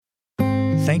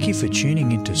Thank you for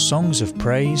tuning into Songs of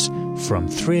Praise from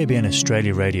 3ABN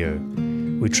Australia Radio.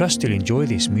 We trust you'll enjoy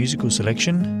this musical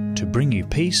selection to bring you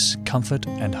peace, comfort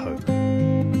and hope.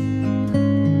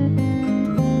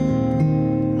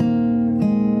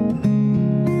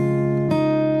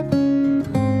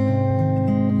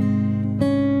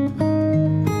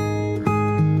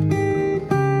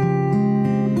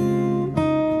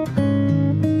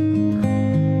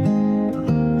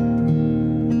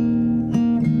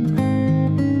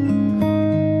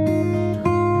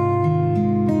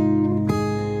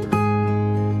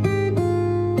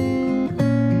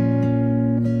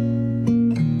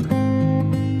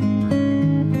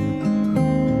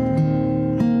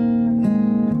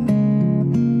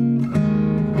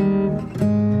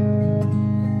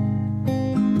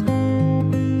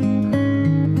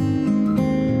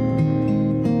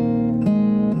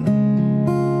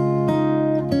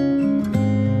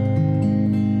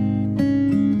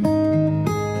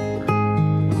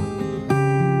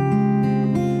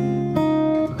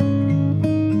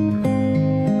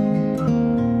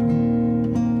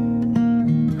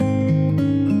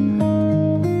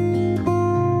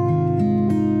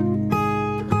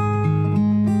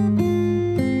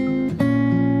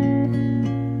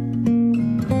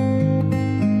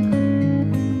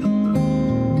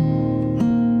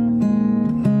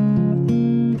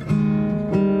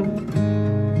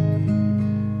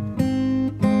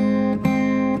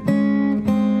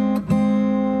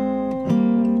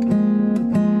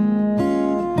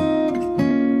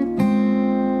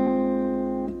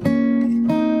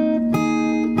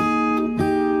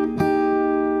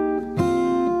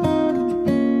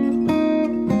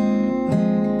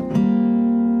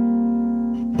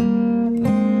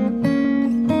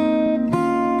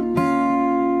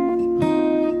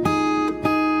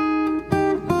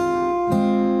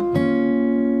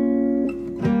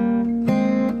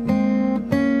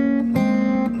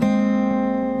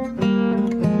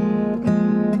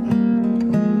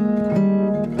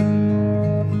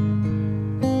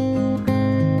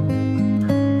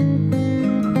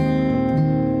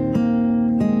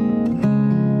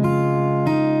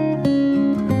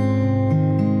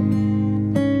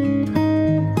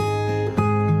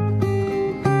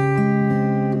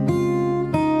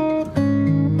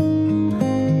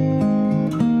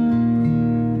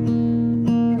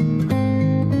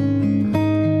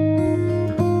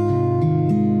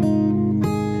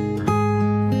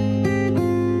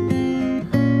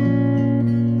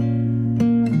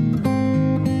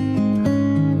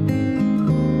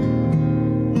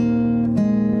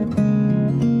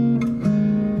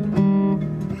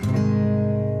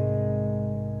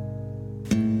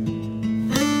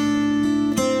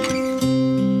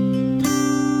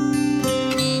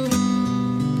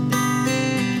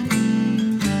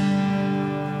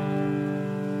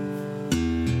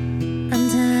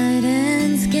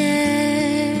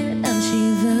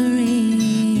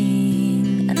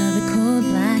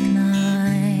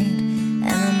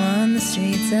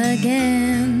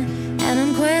 Again, and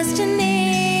I'm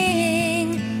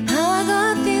questioning how I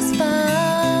got this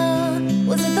far.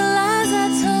 Was it the lies I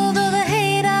told, or the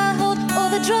hate I hold, or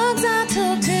the drugs I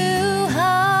took too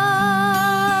hard?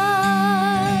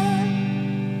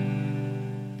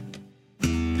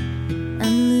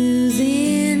 I'm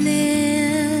losing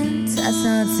it, I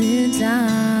start to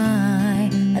die,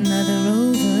 another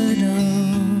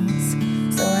overdose.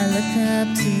 So I look up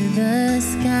to the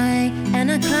sky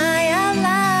and I cry out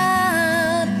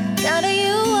loud. God, are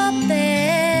you up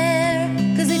there?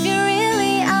 'Cause if you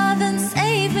really are, then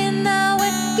save me now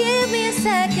and give me a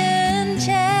second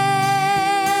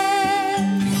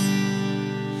chance.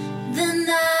 Then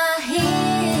I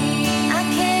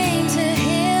came to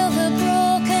heal the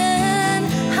broken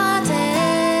hearted.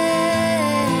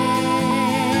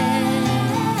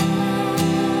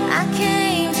 I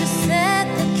came to set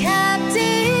the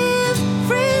captive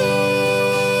free.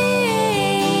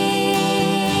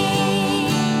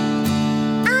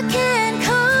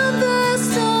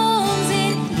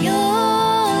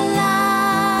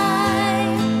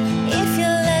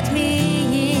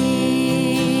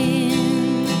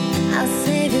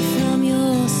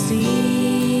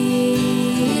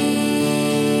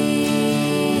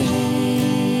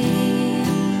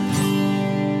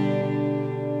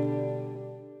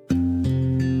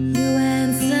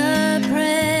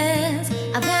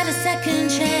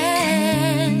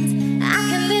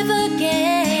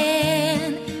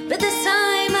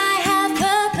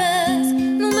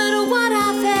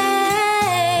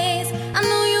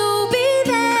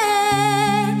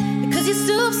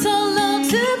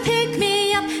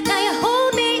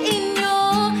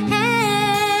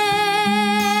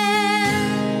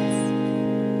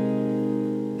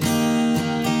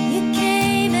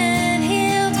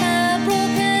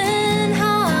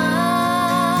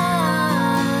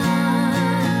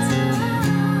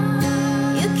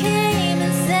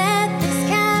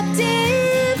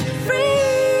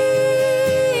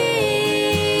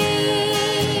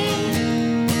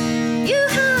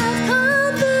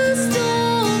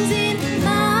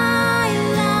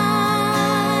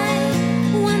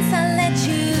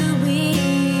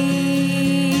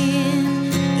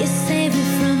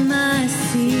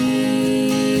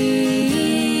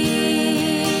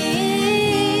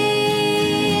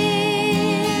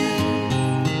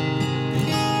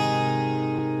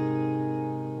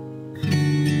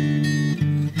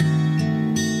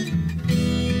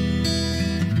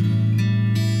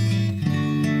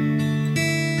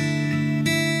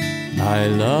 I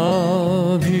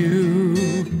love you,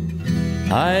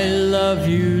 I love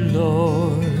you,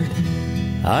 Lord.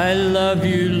 I love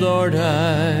you, Lord,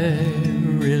 I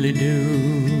really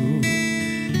do.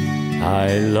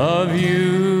 I love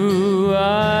you,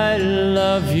 I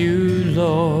love you,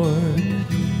 Lord.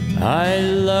 I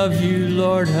love you,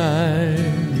 Lord, I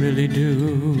really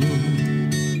do.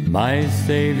 My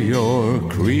Savior,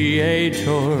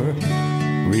 Creator,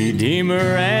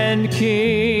 Redeemer and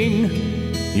King,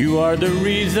 you are the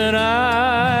reason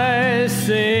I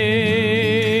sing.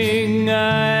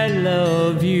 I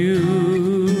love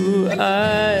you,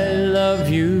 I love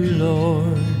you,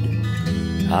 Lord.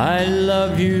 I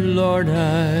love you, Lord,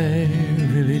 I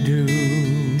really do.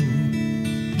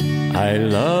 I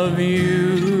love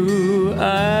you,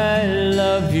 I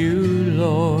love you,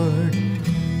 Lord.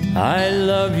 I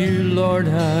love you, Lord,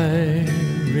 I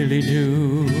really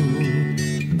do.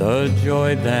 The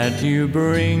joy that you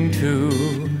bring to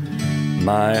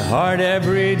my heart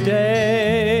every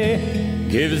day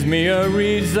gives me a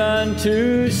reason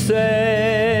to say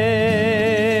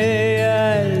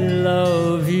I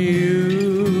love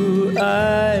you,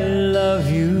 I love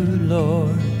you,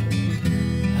 Lord.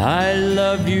 I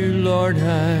love you, Lord,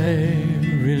 I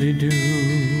really do.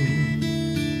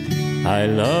 I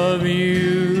love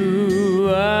you,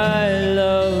 I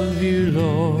love you,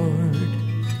 Lord.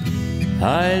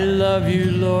 I love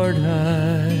you, Lord,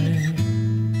 I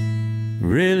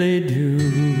really do.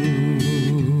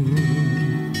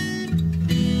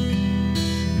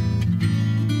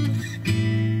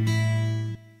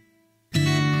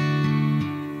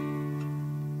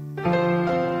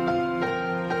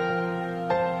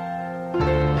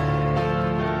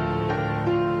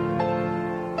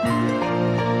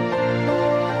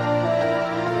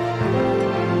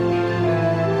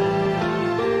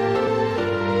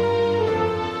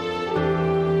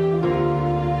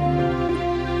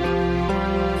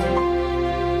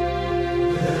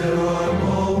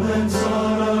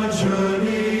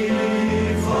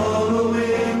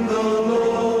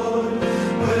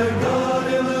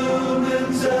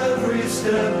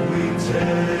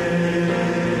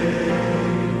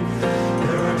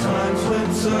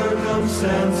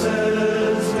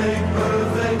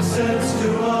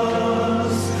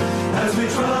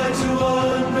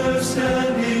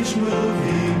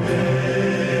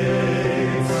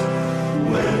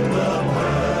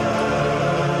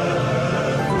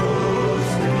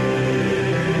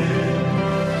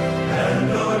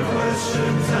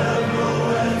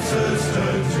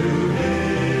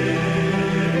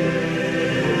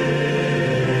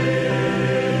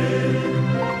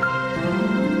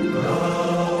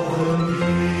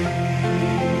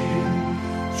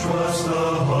 Trust the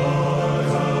heart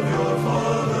of your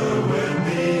Father when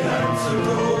the answer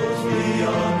goes beyond.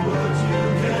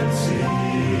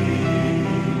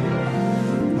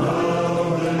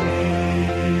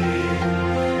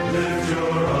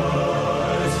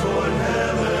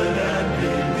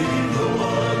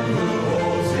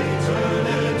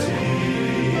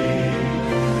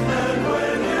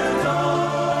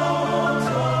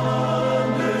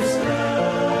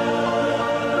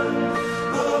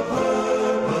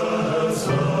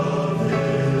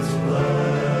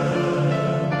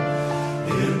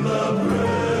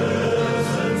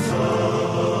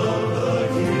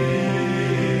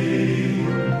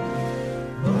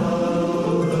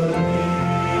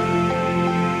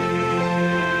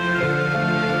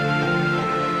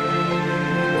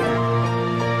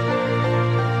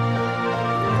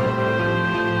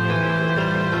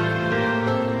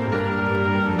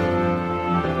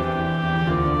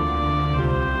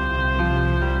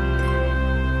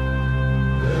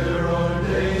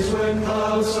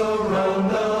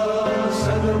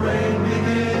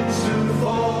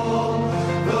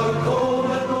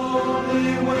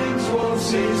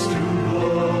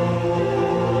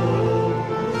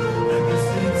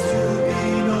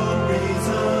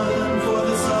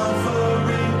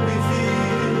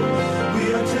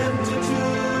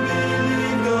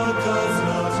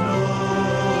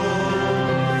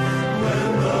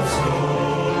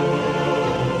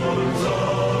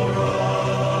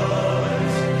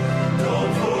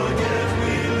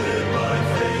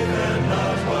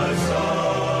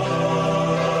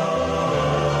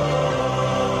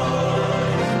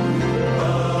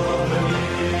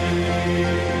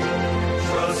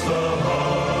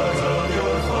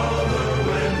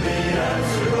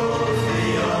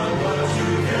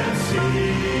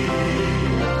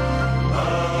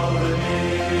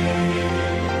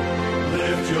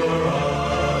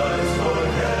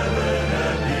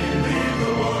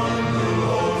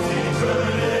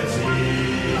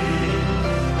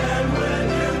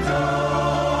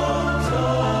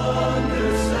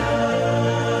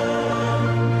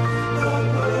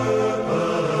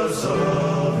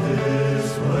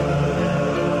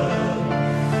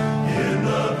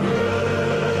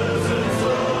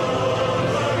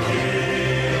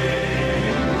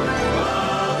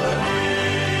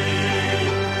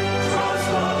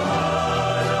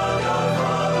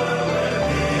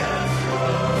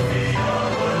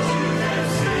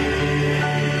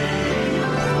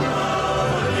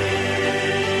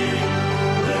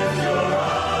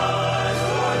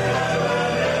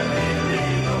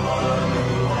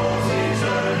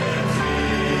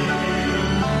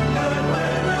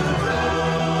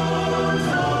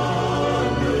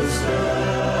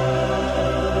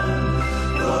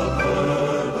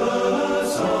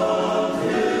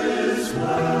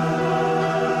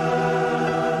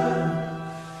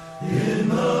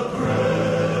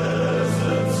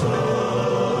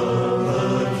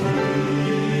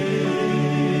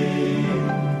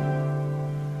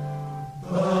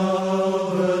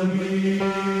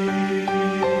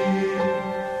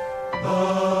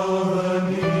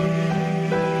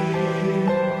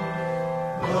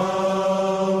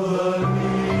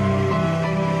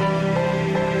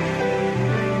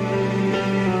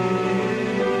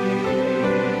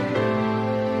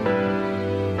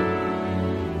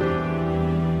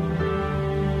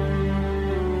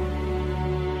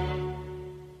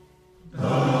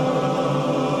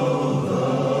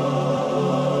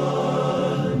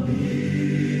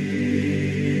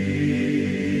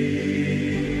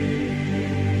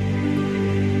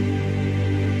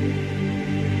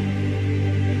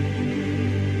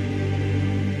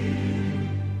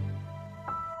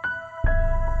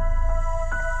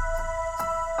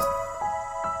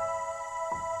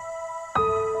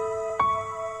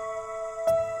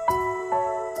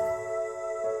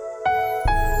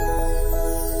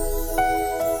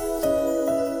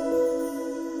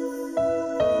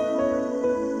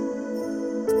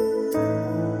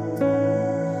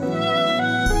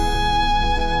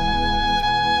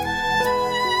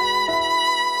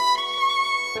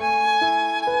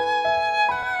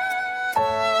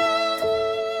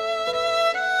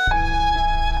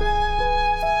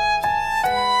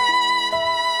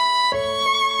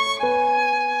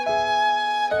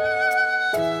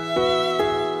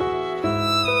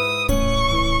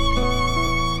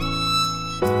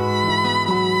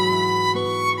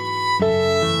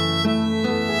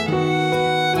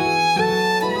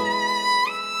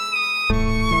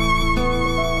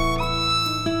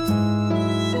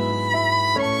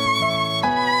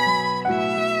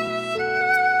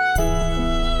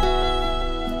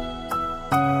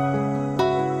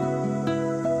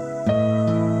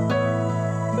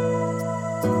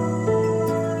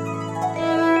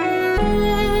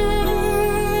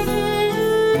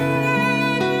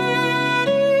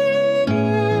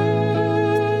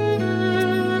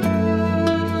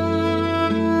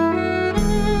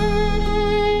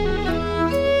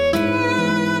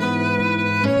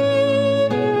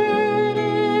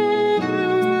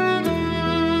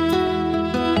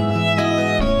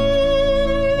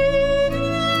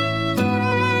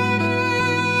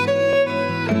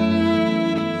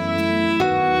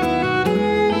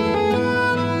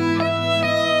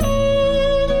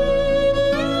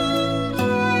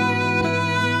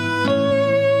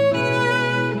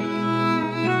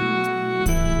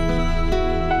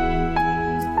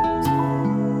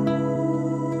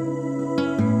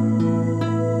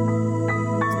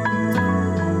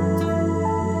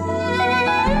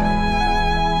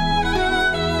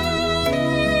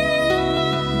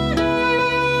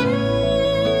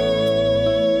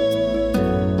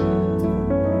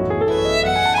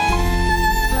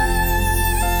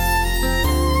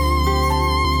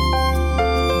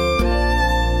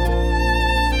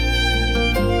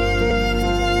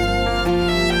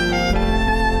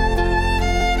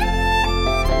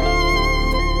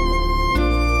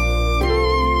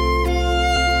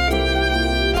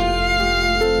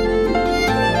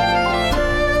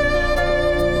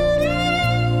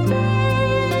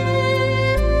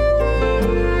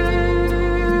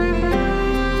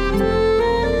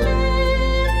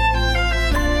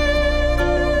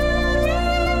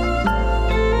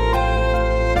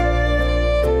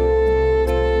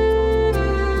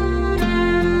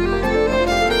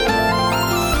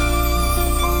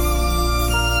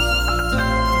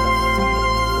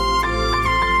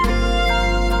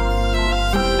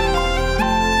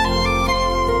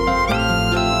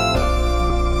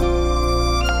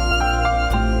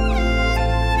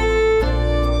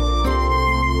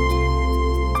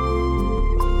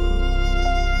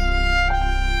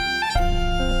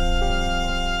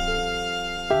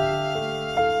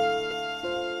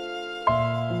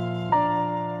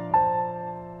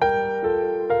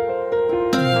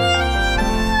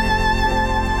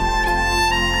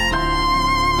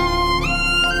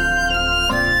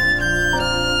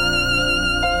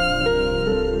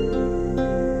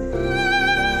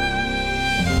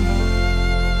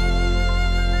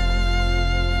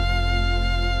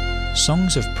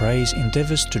 Songs of Praise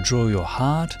endeavours to draw your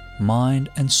heart, mind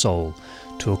and soul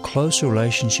to a closer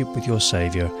relationship with your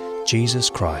Saviour, Jesus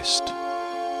Christ.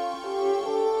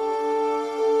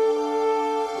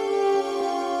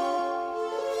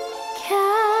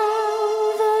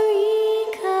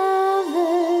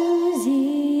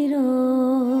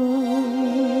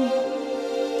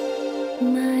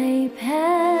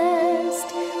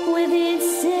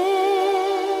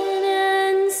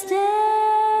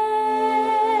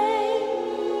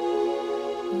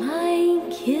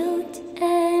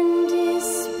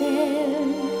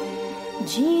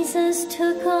 Jesus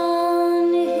took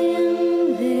on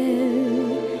him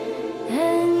there,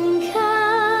 and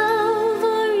Calvary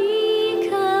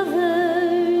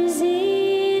covers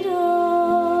it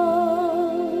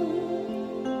all.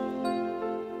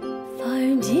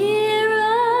 Far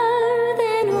dearer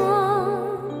than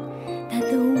all that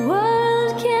the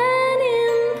world can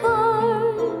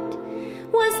impart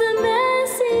was the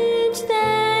message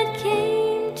that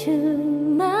came to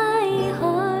my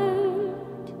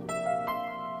heart.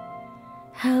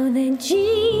 How that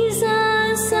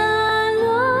Jesus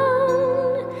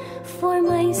alone for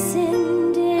my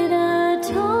sin did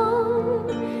atone,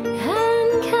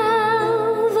 and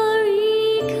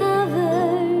Calvary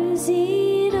covers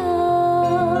it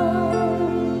all.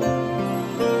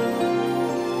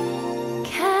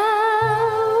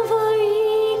 Calvary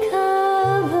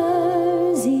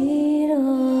covers it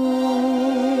all.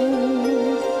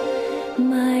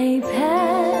 My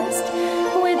past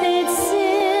with its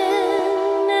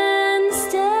sin and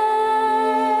stain,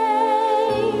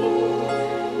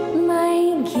 my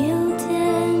guilt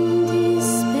and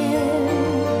despair,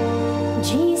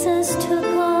 Jesus took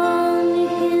on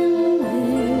him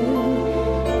there,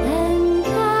 and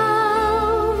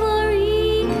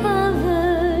Calvary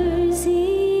covers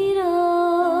it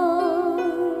all.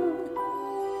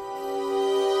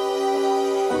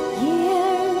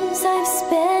 Years I've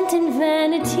spent in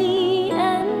vanity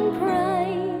and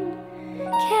pride,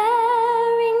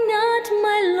 caring not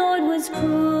my Lord was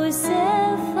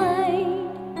crucified,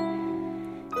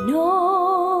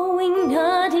 knowing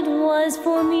not it was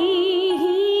for me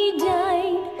he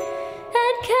died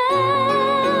at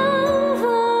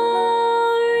Calvary.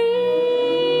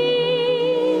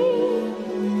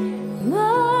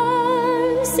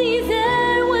 Mercy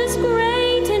there was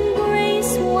great and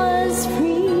grace was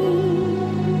free.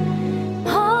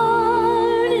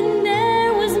 Pardon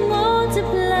there was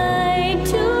multiplied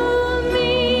to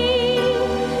me.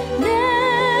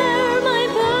 There my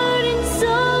burdened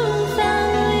soul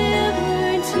found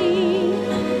liberty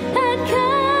at Calvary.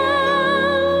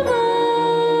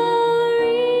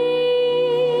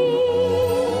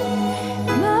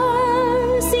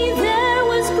 Mercy there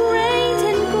was great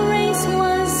and grace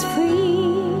was free.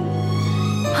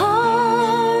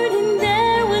 Pardon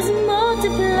there was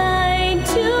multiplied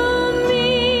to me.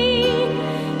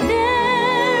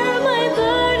 There my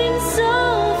burdened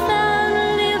soul found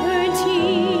liberty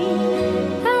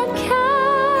at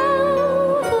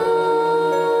Calvary.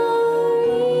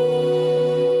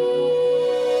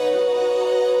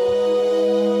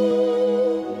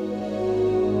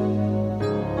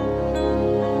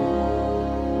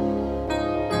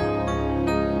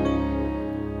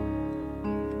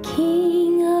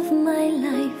 King of my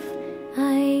life,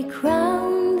 I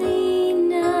crown thee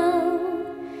now.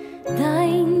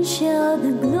 Thine shall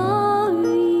the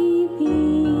glory be.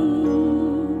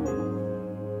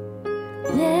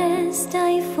 Lest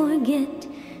I forget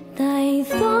thy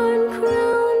thorn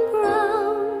crown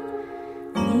brow,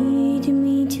 lead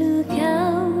me to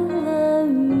Calvary.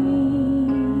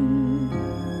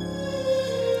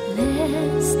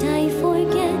 Lest I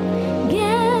forget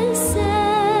Gethsemane,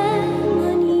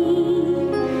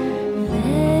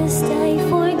 lest I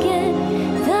forget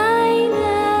thine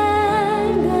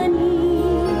agony,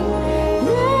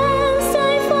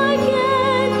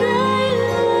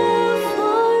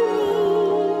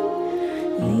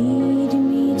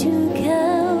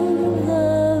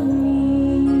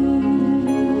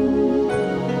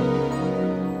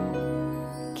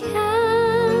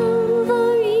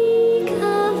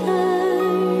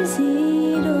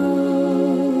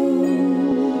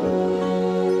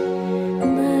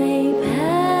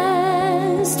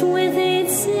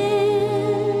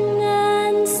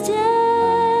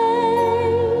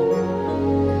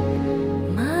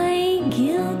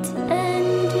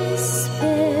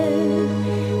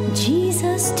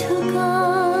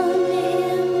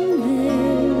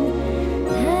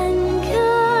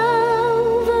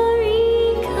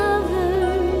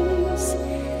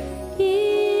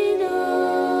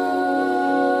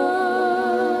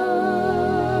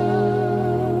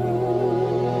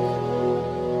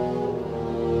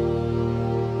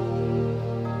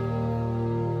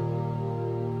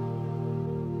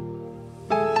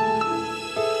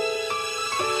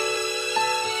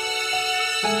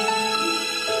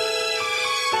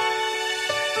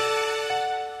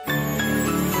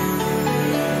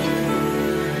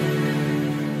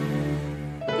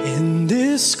 In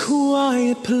this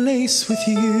quiet place with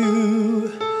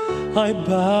you, I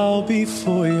bow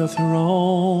before your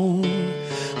throne.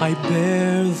 I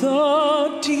bear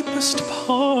the deepest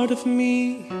part of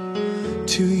me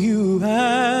to you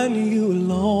and you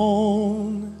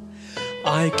alone.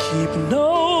 I keep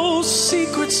no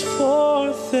secrets,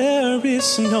 for there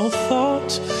is no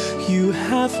thought you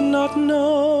have not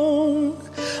known.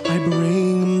 I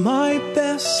bring my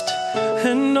best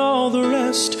and all the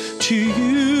rest to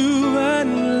you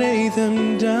and lay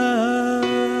them down.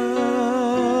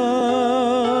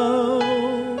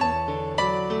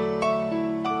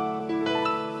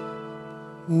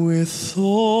 With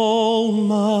all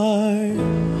my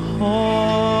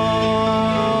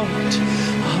heart,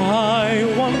 I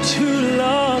want to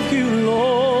love you,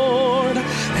 Lord,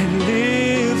 and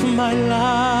live my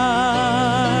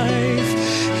life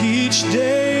each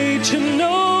day to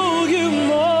know you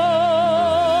more.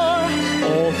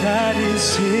 All that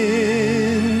is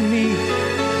in me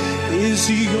is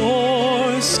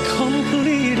yours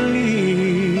completely.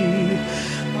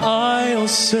 I'll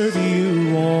serve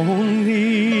you only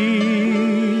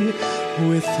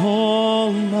with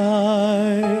all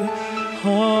my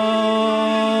heart.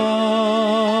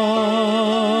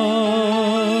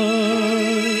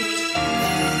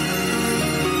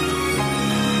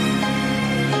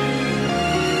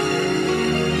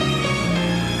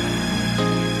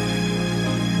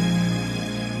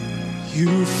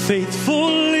 You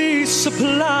faithfully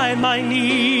supply my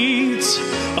needs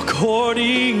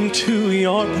according to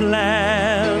your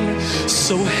plan.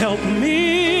 So help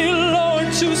me,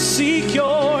 Lord, to seek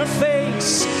your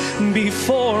face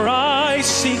before I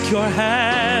seek your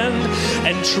hand,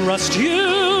 and trust you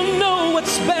know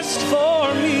what's best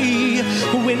for me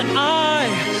when I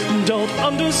don't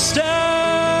understand.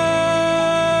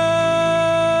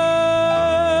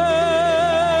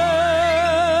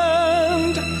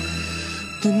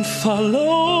 Then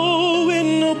follow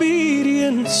in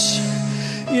obedience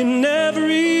in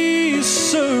every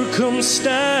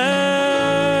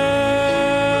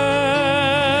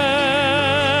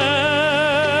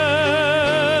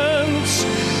circumstance.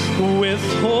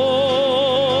 With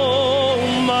all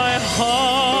my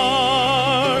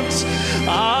heart,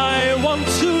 I want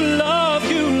to love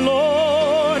you,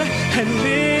 Lord, and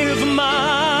live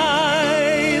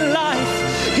my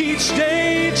life each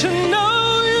day to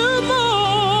know you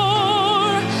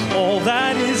more. All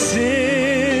that is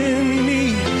in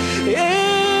me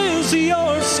is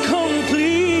yours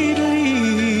completely.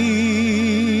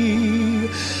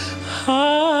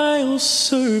 I'll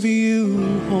serve you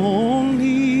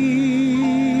only.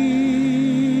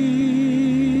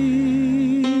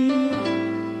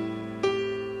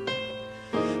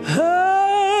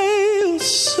 I'll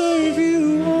serve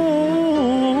you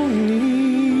only.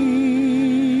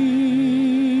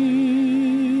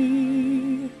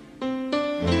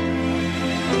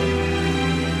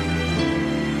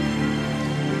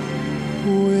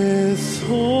 With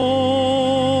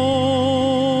all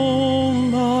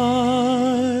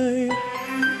my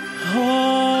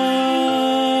heart.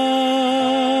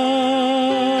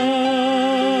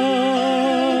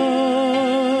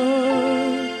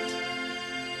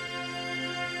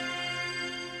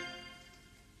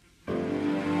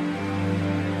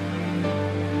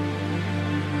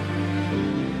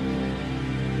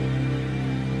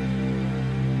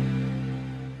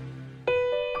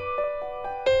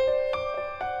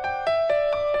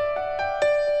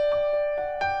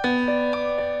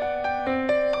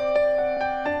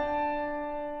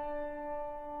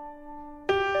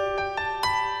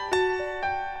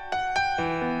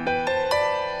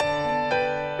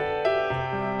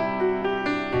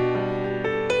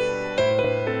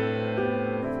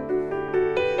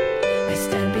 I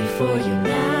stand before you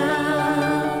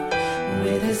now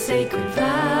with a sacred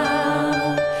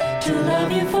vow to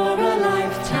love you for a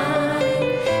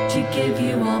lifetime, to give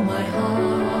you all my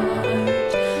heart.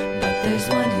 But there's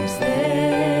one who's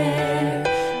there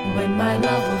when my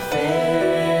love will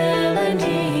fail, and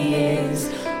he is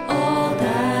all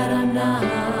that I'm not.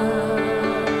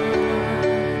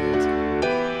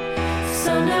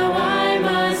 So now I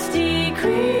must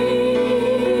decrease,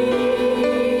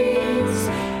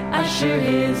 usher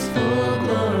his full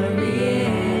glory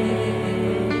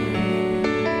in.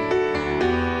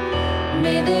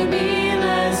 May there be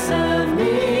less of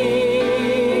me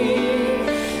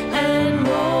and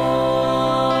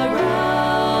more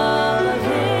of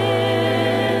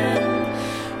him.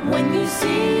 When you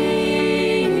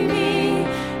see me,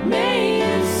 may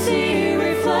you see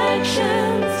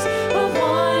reflections of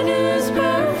one whose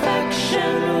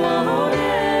perfection won't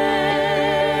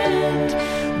end.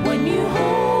 When you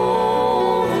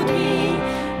hold me,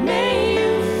 may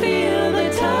you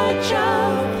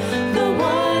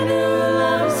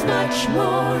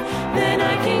than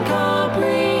I can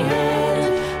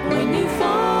comprehend. When you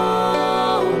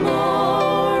fall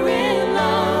more in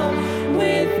love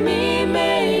with me,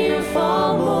 may you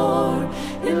fall more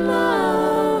in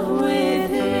love with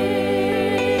Him.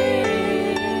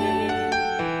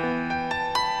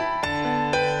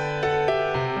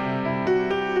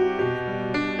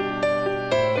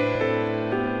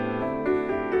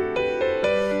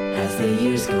 As the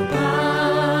years go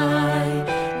by,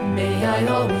 may I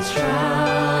always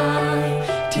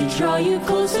try to draw you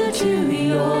closer to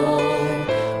your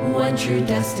one true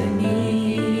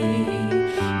destiny.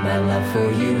 My love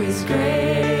for you is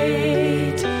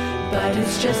great, but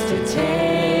it's just a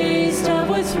taste of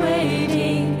what's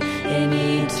waiting in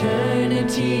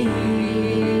eternity.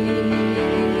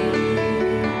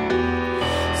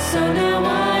 So now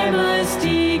I must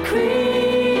decrease,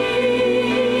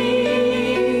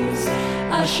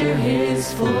 usher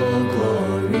His full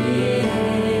glory in.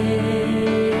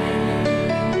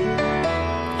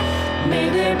 May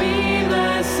there be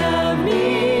less of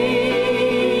me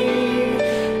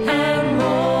and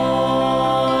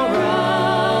more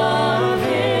of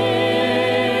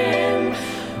Him.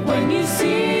 When you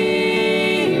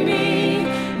see me,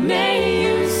 may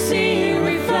you see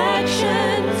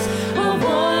reflections of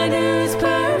one whose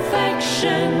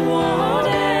perfection won't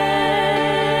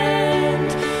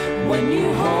end. When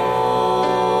you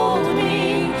hold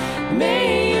me,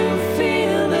 may you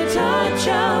feel the touch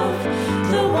of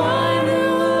the one who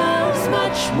loves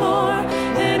much more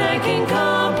than I can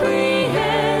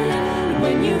comprehend.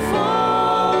 When you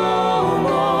fall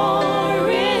more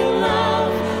in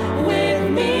love with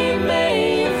me,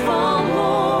 may you fall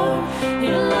more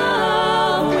in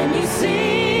love. When you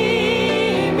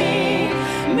see me,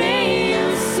 may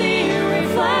you see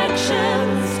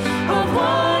reflections of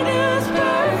one whose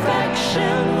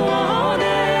perfection won't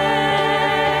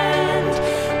end.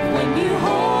 When you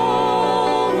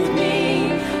hold me,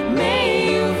 may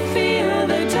you feel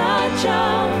the touch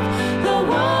of the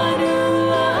one who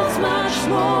loves much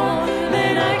more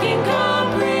than I can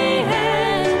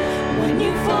comprehend. When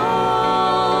you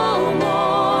fall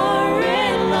more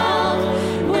in love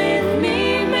with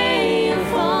me, may you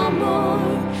fall more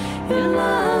in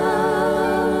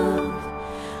love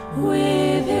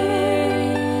with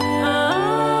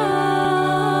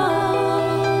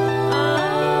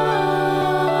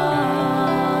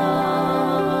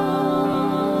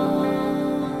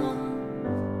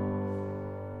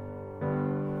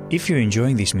If you're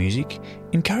enjoying this music,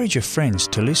 encourage your friends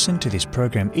to listen to this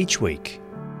program each week.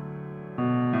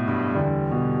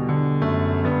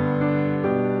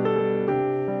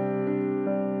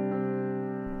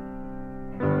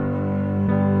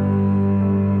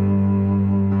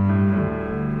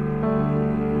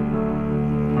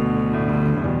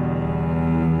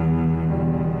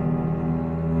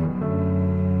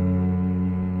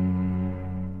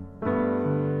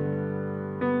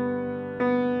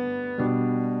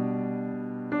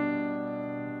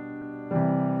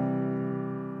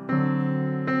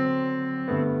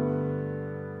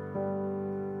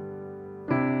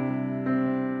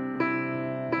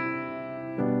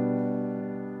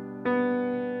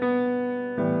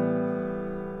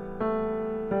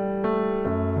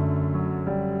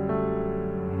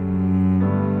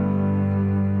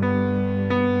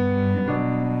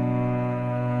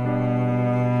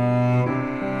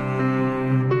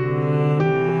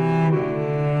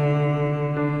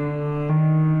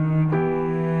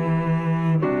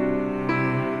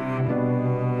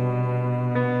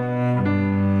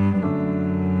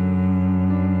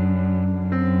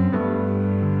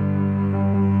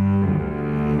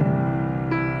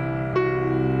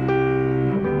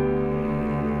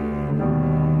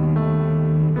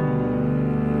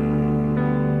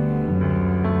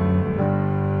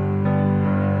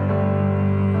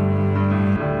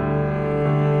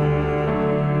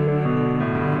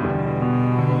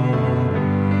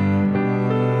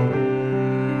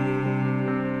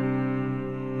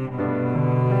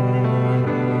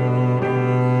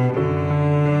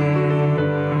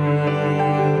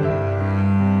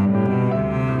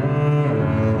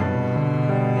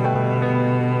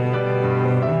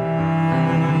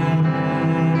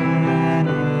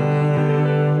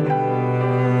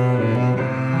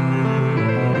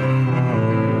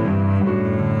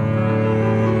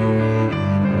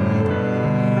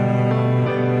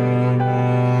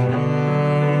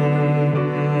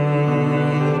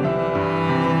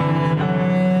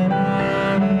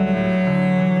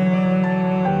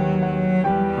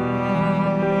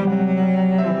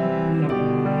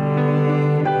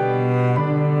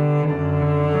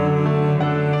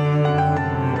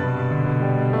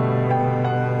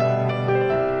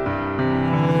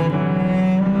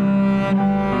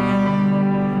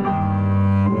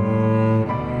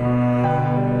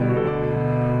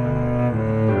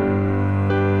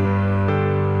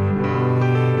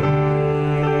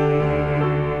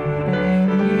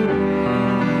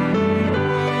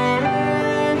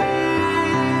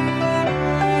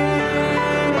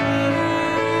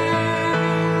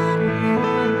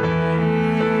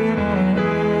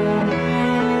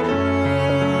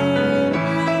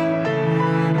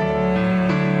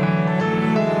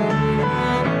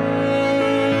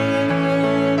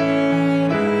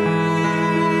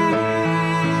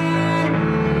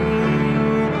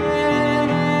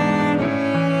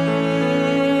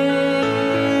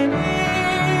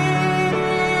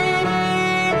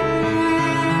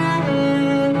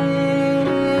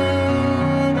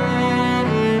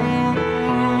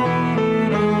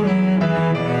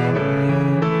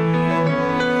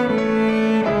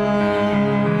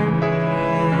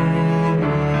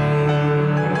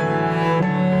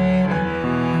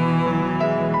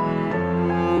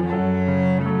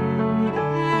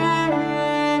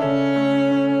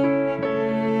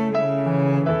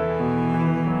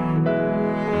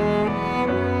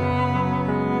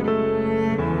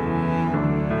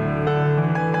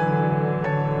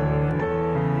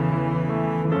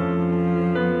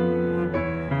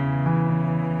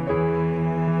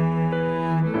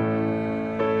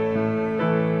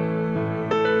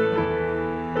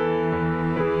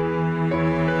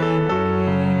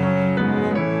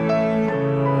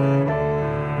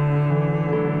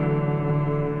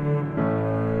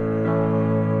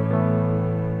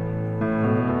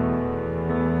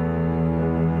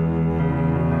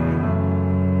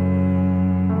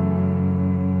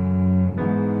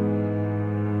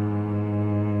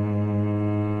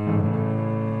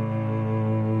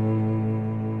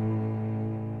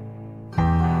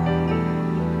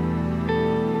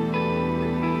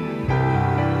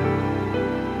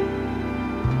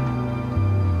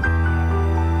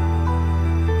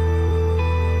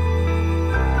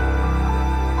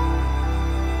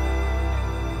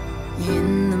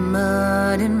 In the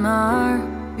mud and mire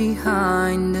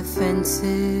behind the fences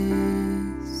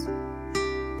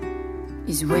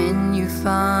is when you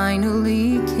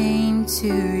finally came to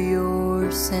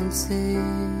your senses.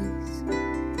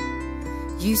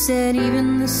 You said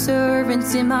even the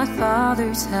servants in my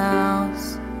Father's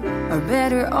house are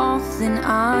better off than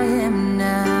I am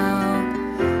now.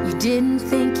 You didn't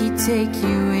think he'd take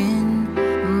you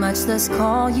in, much less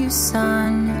call you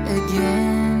son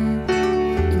again.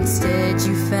 Instead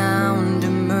you found a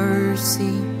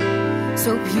mercy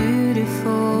so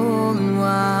beautiful and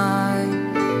wide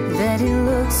that it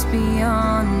looks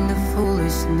beyond the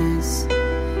foolishness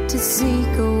to seek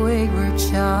a wayward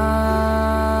child.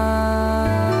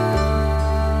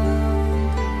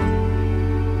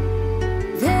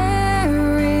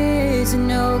 There is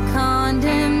no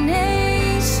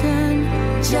condemnation,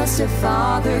 just a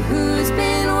father who's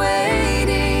been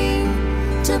waiting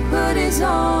to put his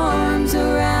arms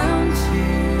around you.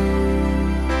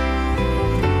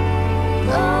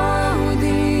 Oh, the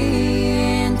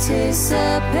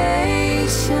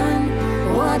anticipation,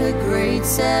 what a great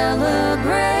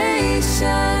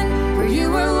celebration. For you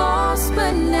were lost,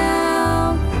 but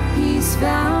now he's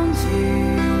found you.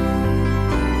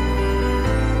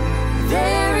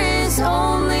 There is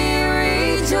only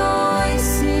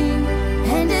rejoicing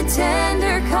and a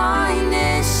tender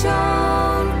kindness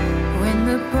shown when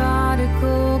the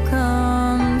prodigal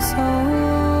comes home.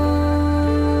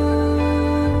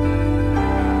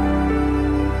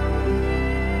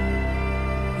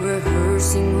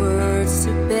 Rehearsing words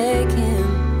to beg him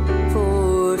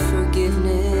for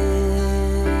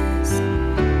forgiveness.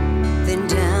 Then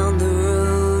down the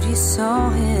road you saw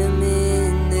him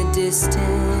in the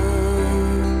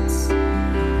distance,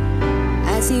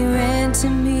 as he ran to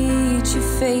meet you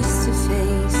face to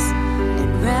face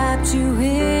and wrapped you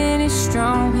in his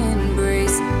strong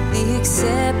embrace. The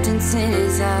acceptance in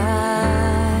his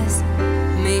eyes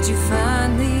made you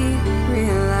finally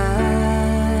realize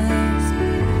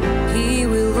he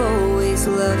will always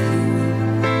love you.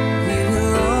 You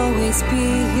will always be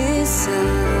his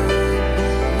son,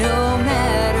 no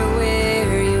matter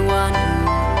where you wander,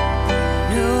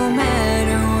 no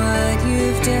matter what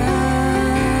you've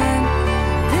done.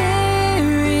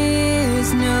 There is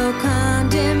no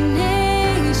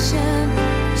condemnation,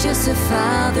 just a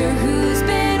father who's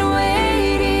been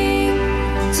waiting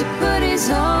to put his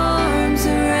arms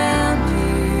around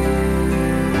you.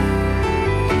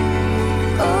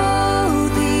 Oh,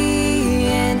 the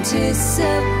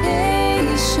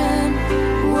anticipation,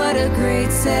 what a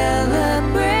great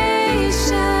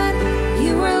celebration.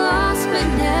 You were lost, but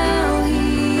now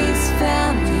he's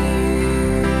found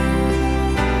you.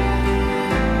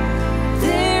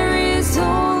 There is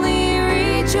only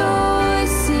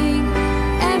rejoicing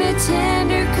and a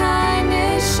tender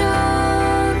kindness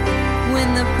shown when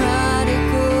the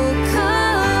prodigal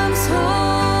comes home.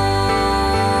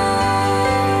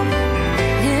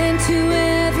 And to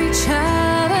every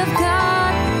child of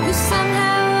God who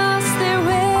somehow lost their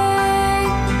way,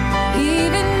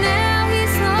 even now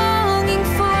he's longing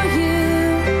for you.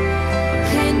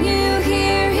 Can you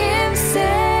hear him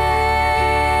say,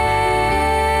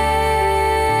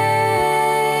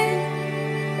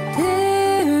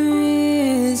 there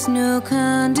is no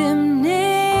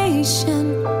condemnation,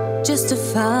 just a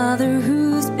father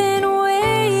who's been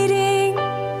waiting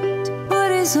to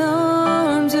put his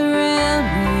arms around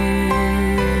you.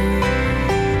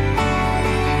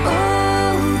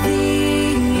 Oh,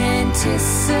 the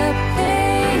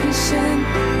anticipation,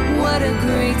 what a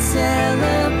great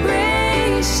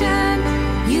celebration.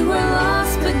 You were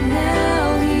lost, but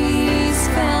now he's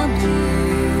found you.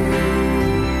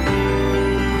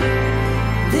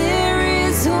 There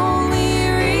is only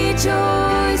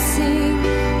rejoicing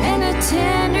and a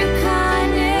tender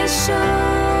kindness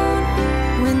shown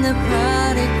when the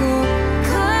prodigal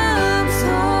comes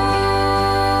home.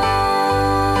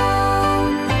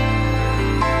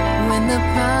 When the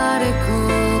prodigal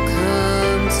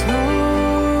comes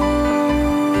home.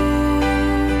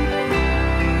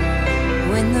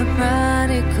 When the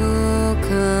prodigal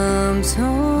comes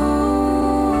home.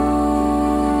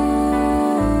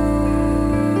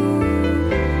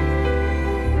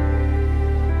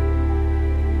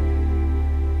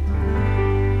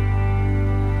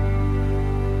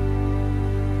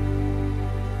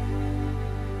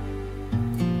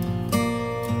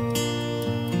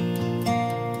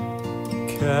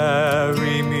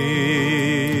 Carry me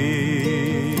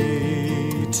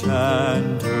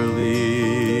tenderly,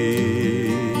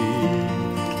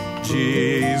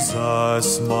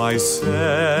 Jesus, my Savior.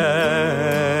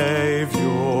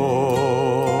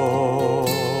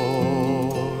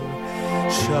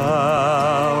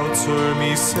 Shouts shelter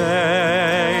me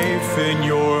safe in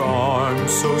your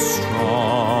arms so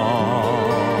strong.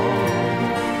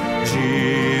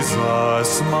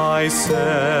 Jesus, my Savior.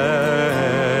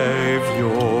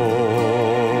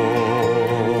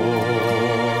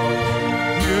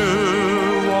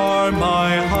 You are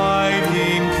my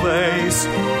hiding place,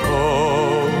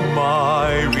 oh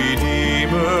my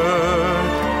Redeemer.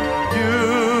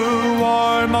 You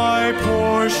are my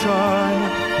portion,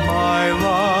 my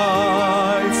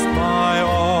life, my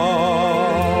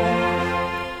all.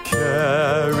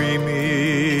 Carry me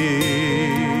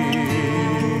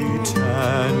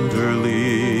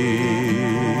tenderly,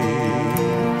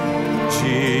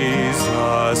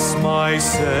 Jesus, my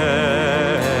Savior.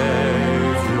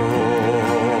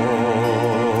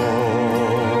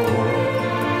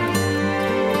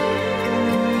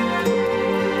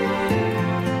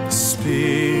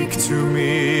 Speak to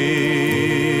me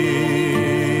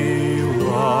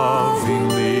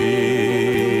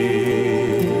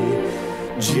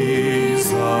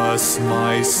Jesus,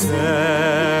 my Savior.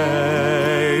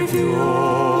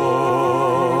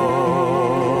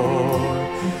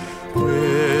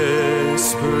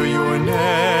 Whisper your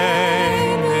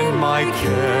name in my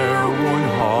careworn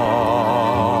heart.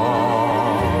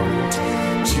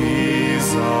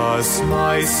 Jesus,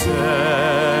 my Savior.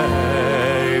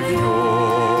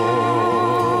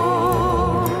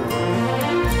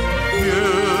 You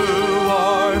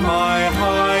are my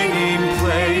hiding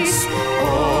place,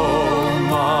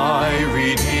 my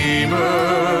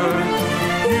Redeemer.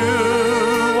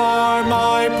 You are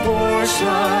my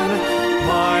portion,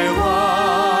 my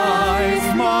life,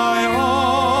 my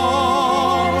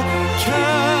all.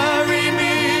 Carry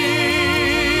me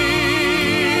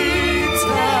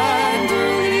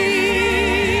tenderly,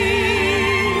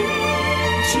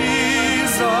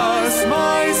 Jesus,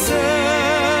 my Savior.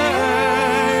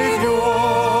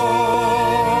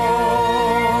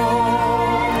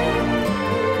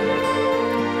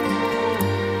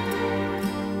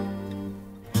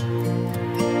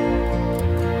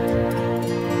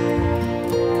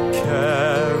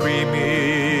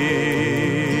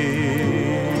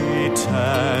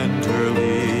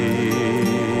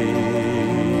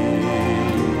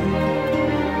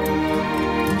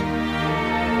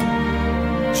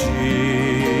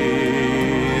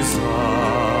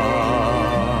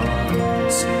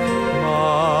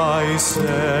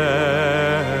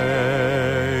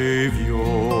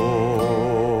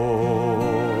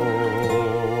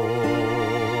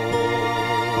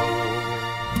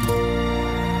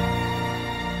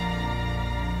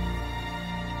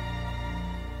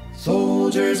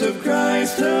 Soldiers of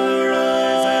Christ,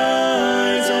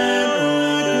 arise and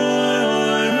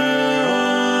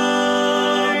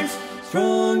rise,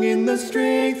 strong in the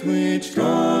strength which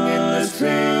God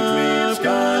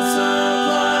supplies,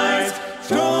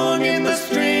 strong in the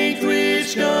strength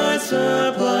which God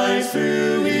supplies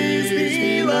through His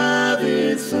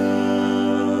beloved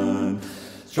Son,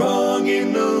 strong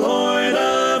in the Lord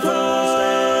of hosts.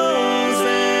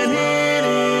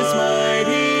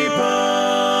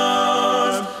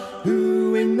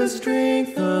 The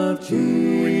strength of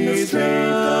Jesus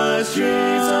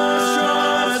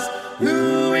trust,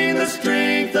 who in the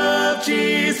strength of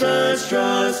Jesus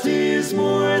trust is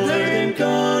more than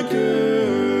conqueror.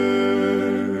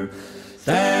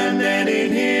 Stand and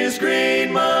in His great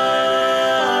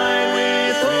might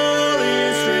with all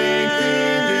His strength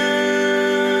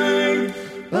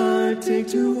endure. But take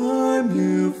to arm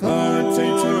you for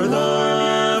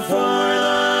the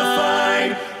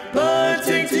fight. But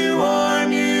take to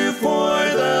arm you for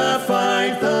the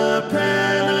fight, the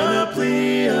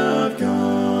panoply of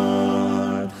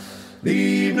God.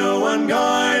 Leave no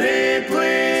unguarded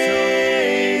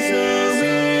place, the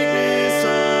weakness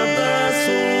of the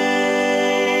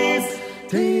soul.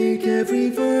 Take every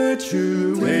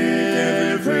virtue,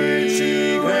 every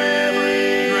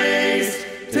grace.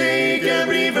 Take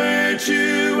every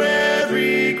virtue,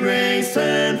 every grace,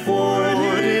 and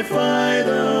fortify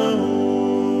the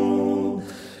whole.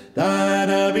 That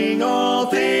having all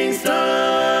things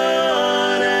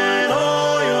done and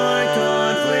all your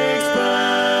conflicts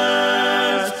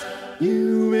past,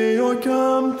 you may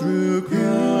overcome through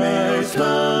Christ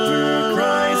alone.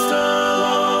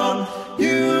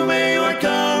 You may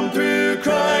overcome through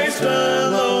Christ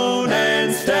alone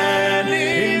and stand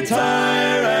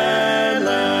entire at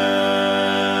last.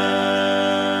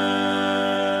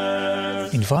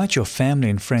 Invite your family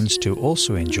and friends to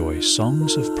also enjoy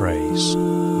songs of praise.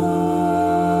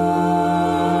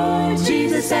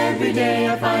 Jesus, every day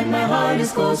I find my heart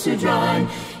is closer drawn.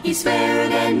 He's fairer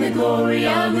than the glory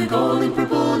of the golden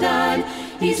purple dawn.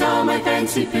 He's all my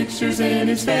fancy pictures in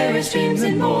his fairest dreams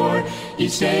and more.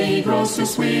 Each day he grows so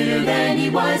sweeter than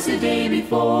he was the day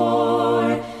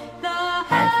before. The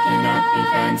hat cannot be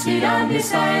fancied on this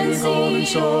side of the golden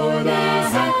shore. The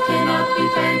hat cannot be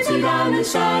fancied on this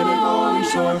side of the golden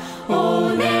shore.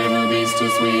 Oh, there he'll be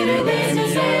still sweeter than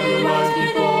he ever was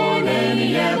before, than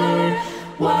he ever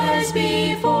was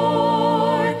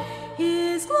before.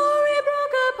 His glory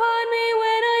broke upon me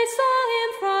when I saw him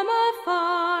from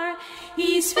afar.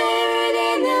 He's fairer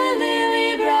than the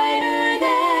lily, brighter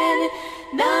than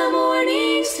the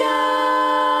morning star.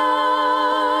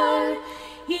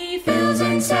 He fills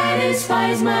and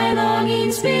satisfies my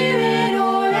longing spirit,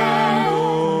 o'er and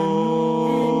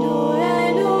o'er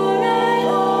and o'er and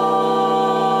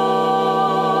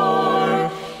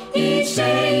o'er. Each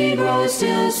day he grows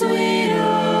still sweeter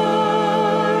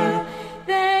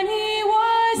than he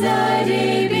was the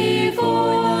day before.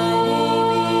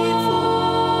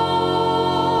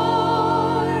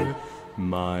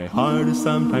 My heart is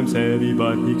sometimes heavy,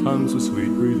 but he comes with sweet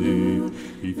relief.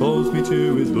 He folds me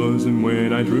to his bosom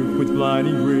when I droop with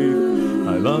blinding grief.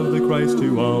 I love the Christ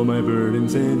who all my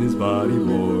burdens in his body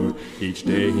bore. Each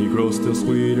day he grows still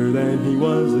sweeter than he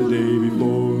was the day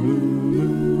before.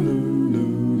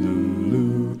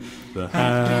 The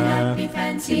hat cannot be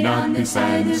fancied on this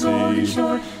side of the golden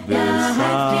shore. The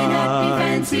hat cannot be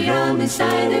fancied on this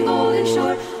side of the golden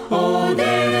shore. Oh,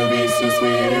 there he'll be still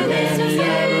sweeter than he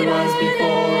ever was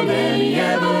before, than he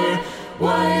ever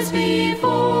was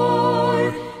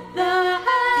before. The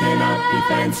hat cannot be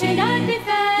fancied on the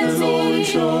golden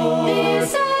shore.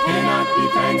 Cannot be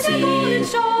fancied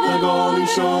the golden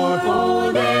shore.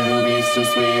 Oh, there he'll be still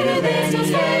sweeter than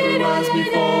he ever was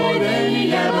before, than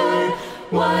he ever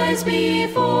was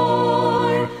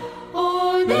before.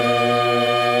 Oh,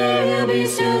 there he'll be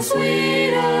still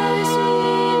sweeter, sweeter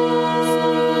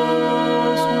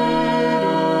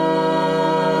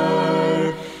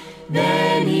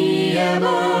than he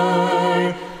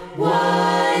ever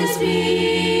was before.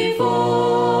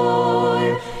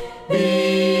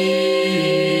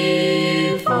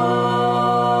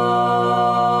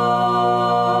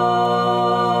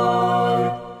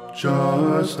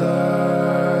 Just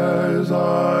as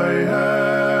I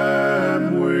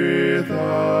am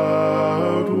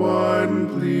without one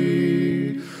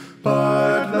plea,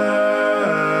 but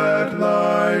that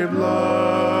thy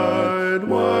blood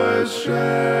was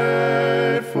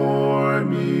shed for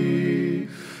me,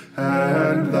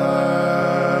 and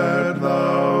that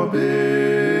thou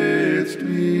bidst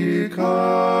me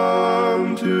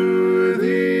come to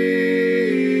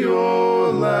thee,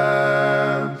 O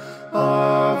Lamb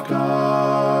of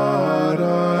God,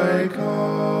 I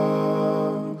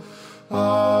come,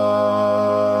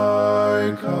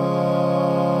 I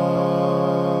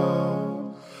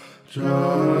come,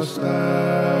 just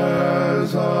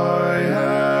as I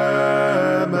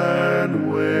am,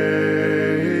 and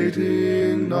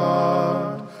waiting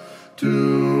not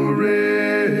to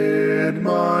rid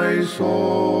my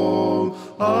soul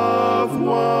of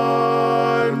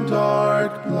one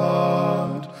dark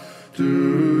blot,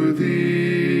 to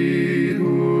thee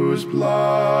whose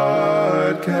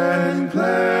blood can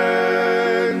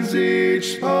cleanse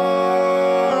each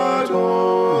spot,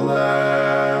 O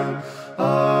Lamb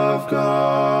of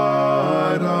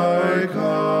God, I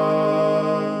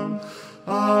come,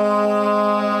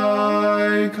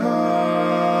 I come.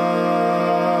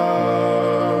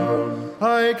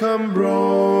 I come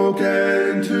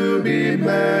broken to be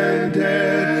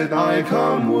mended, I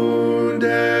come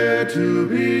wounded to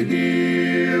be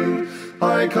healed,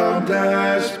 I come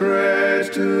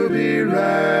desperate to be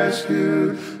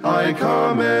rescued, I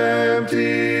come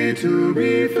empty to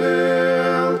be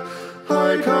filled,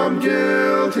 I come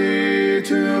guilty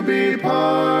to be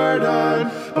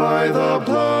pardoned by the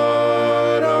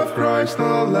blood of Christ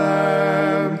the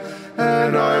Lamb,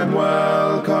 and I'm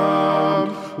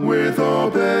welcome with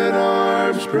open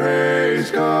arms,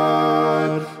 praise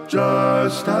God,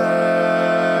 just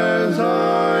as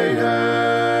I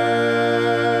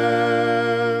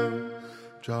am,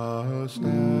 just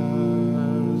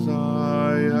as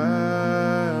I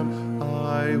am.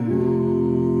 I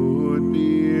would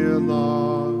be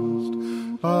lost,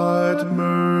 but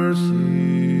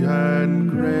mercy and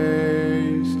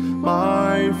grace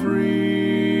my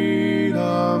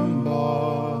freedom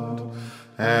bought,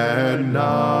 and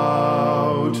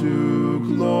now to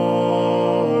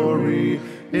glory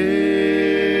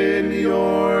in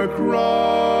your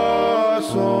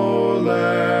cross, O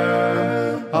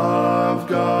Lamb of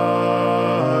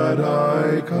God,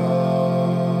 I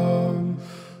come,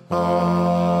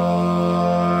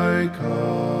 I come.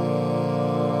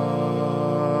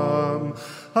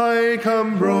 I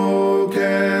come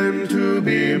broken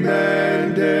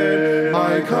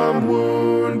come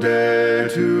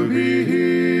wounded to be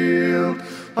healed.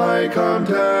 I come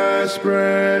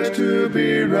desperate to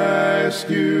be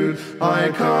rescued. I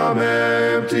come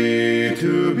empty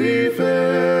to be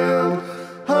filled.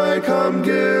 I come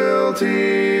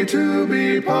guilty to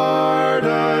be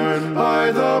pardoned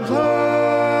by the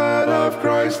blood of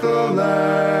Christ the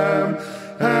Lamb.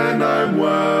 And I'm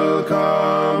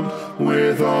welcomed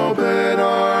with open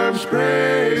arms,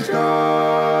 praise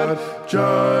God,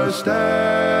 just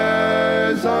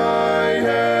as I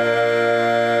am.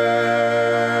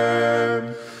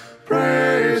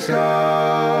 Praise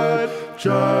God,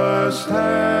 just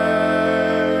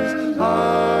as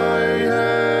I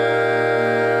am.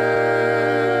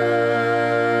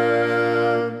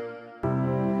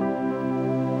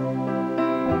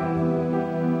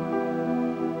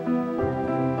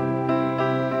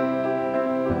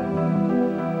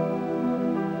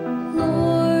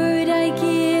 Lord, I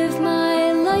give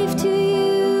my life to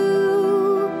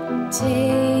you.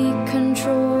 Take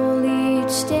control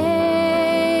each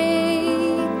day.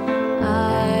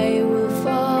 I will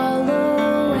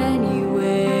follow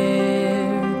anywhere,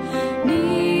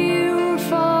 near or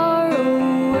far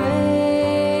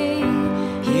away.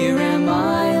 Here am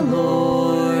I,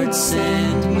 Lord,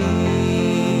 send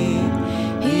me.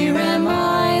 Here am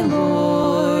I,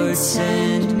 Lord,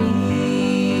 send me.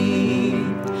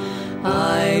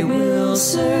 I will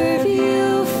serve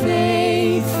you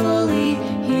faithfully.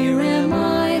 Here am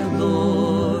I,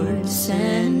 Lord,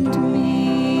 send me.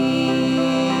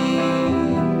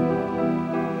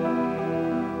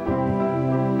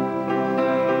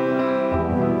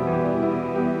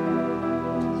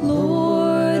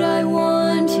 Lord, I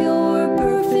want your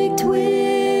perfect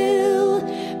will.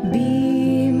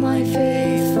 Be my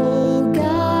faithful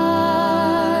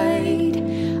guide.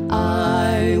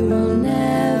 I will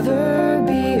never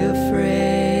be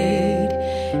afraid.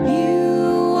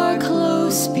 You are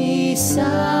close beside.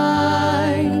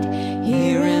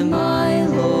 Here am I,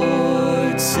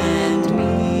 Lord, send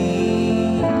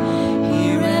me.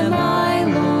 Here am I,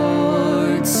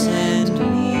 Lord, send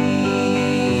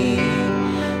me.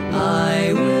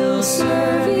 I will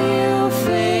serve you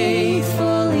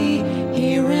faithfully.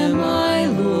 Here am I,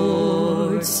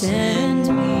 Lord, send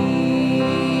me.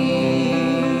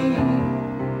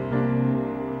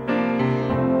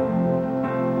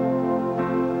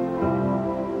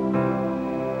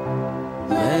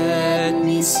 Let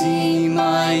me see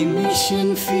my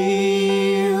mission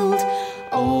field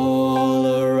all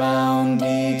around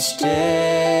each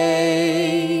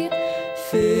day.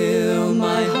 Fill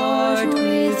my heart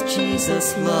with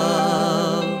Jesus'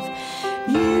 love.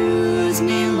 Use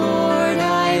me, Lord,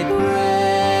 I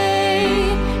pray.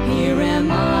 Here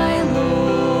am I,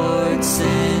 Lord,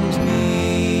 send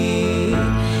me.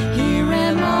 Here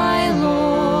am I,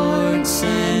 Lord,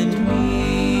 send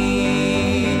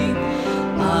me.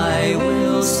 I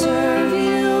will serve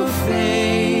you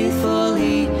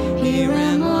faithfully. Here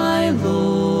am I,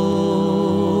 Lord,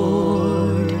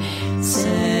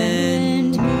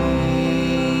 send me.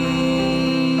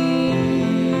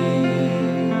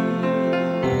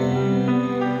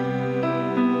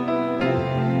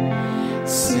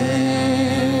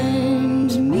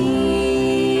 Send me.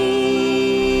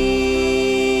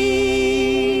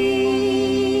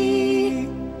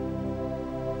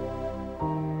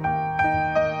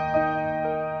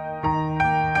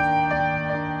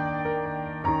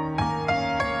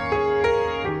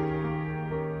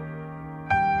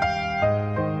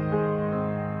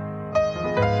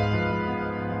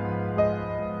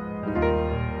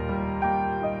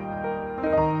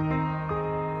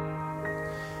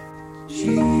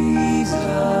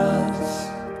 Jesus,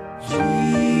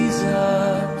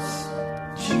 Jesus,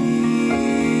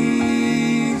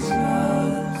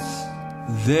 Jesus.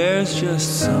 There's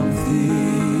just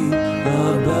something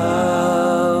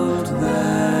about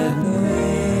that name.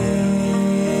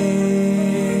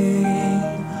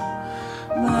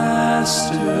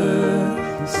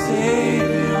 Master,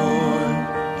 Savior,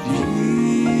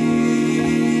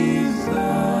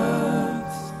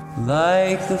 Jesus.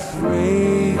 Like the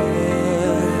fragrance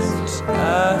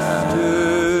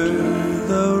after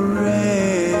the rain.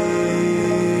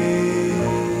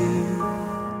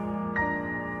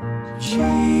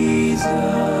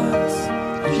 Jesus,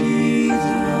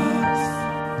 Jesus,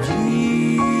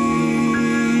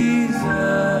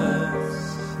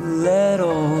 Jesus. Let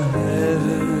all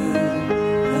heaven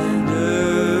and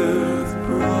earth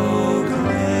proclaim.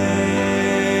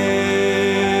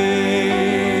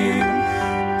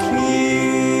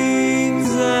 Kings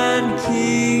and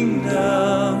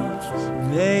kingdoms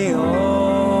may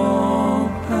all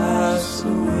pass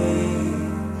away,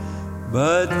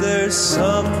 but there's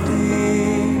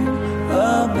something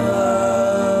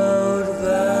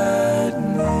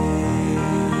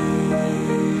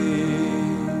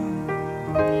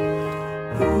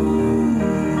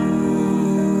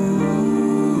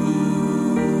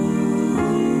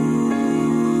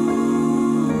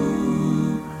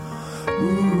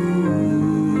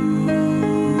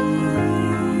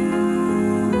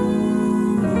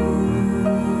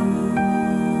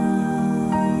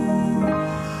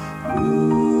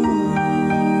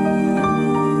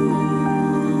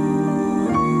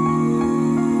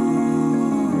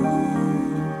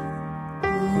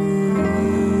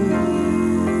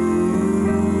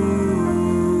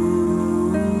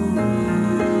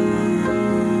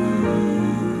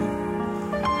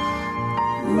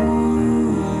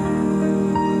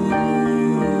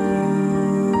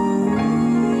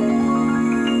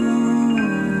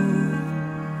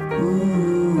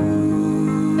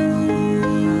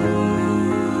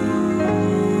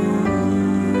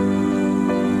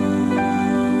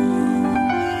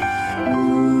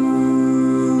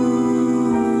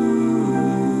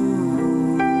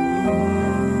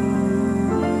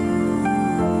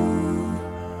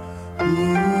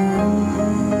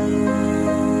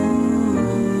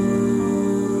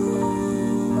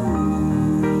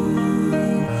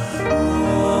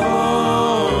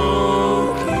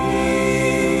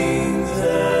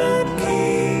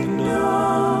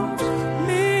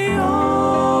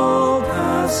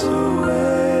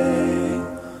away,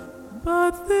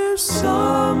 but there's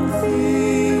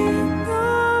something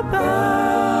about that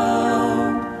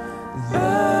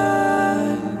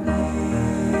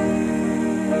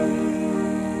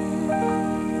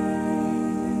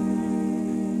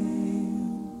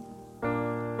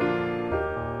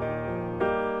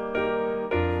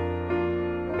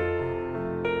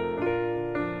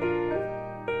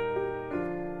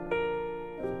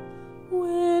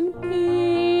When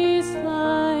peace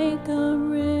like a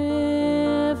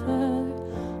river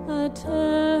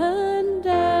attendeth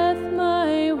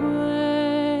my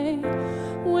way,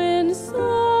 when sorrows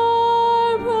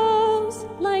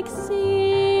like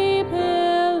sea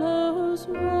billows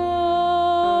roll,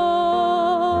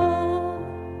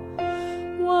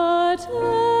 whatever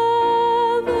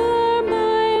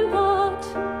my lot,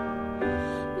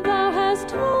 thou hast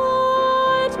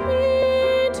taught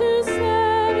me to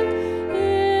say,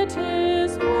 it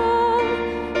is well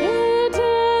with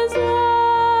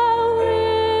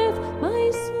my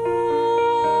soul.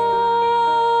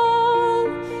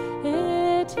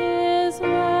 It is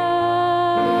well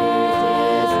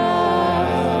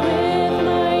with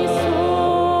my soul.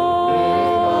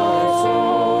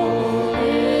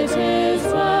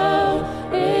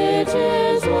 It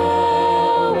is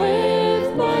well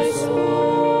with my soul.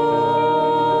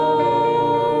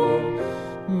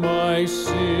 My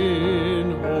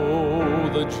sin, oh,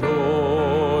 the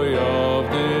joy of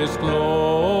this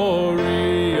glorious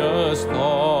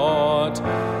thought.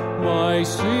 My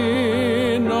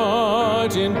sin,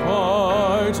 not in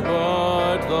part,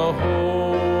 but the whole,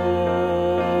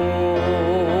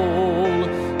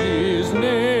 is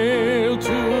nailed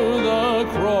to the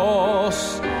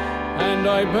cross, and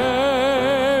I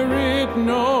bear it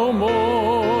no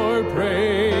more.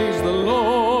 Praise the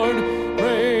Lord,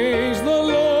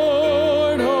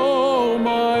 oh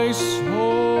my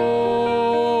soul.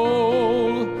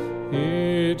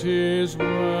 It is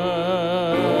well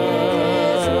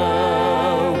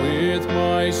with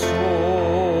my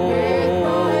soul.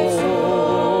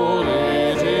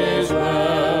 It is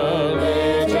well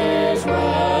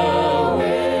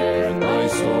with my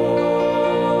soul.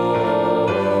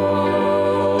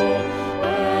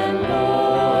 And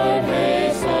Lord,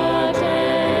 haste the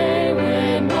day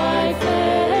when my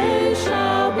face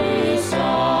shall be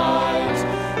sight,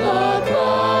 the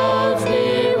clouds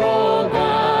be rolled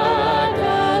back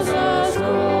as a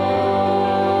scroll.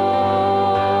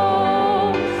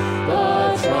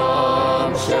 The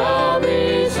trump shall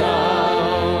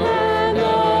resound, and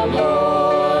the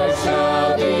Lord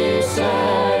shall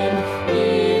descend.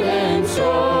 Even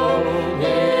so,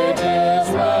 it is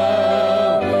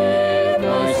well with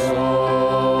my soul.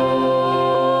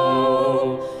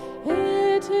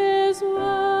 It is well.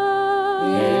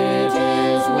 It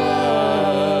is well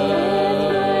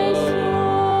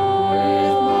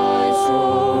with my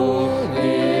soul.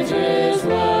 It is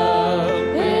well.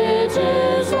 It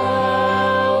is well with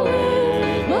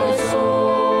my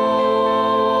soul.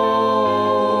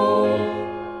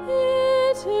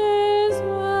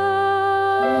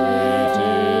 It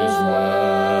is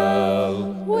well.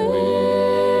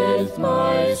 With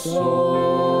my soul.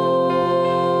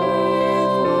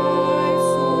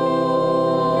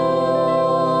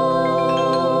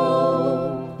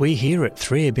 We here at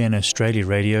 3ABN Australia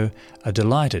Radio are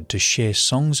delighted to share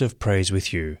songs of praise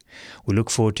with you. We look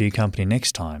forward to your company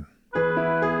next time.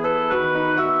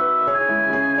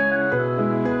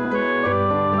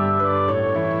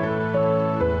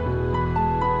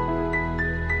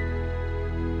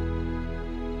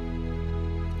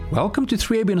 Welcome to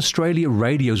 3ABN Australia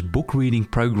Radio's book reading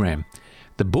program.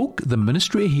 The book, The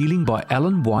Ministry of Healing by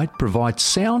Ellen White, provides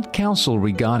sound counsel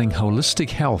regarding holistic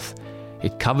health.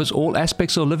 It covers all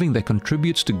aspects of living that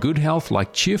contributes to good health,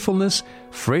 like cheerfulness,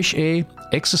 fresh air,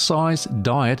 exercise,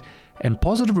 diet, and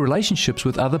positive relationships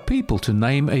with other people, to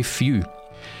name a few.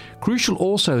 Crucial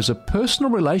also is a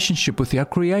personal relationship with our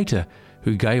Creator,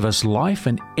 who gave us life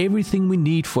and everything we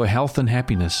need for health and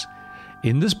happiness.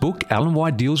 In this book, Ellen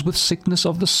White deals with sickness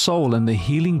of the soul and the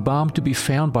healing balm to be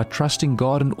found by trusting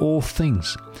God in all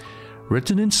things.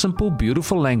 Written in simple,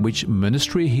 beautiful language,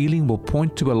 Ministry of Healing will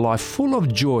point to a life full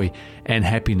of joy and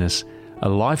happiness, a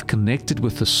life connected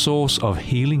with the source of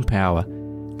healing power.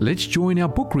 Let's join our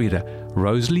book reader,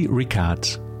 Rosalie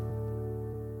Ricards.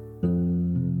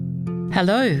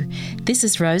 Hello, this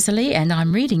is Rosalie, and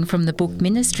I'm reading from the book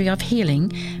Ministry of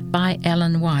Healing by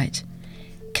Ellen White.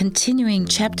 Continuing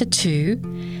Chapter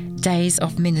 2, Days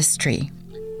of Ministry.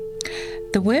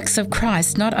 The works of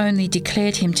Christ not only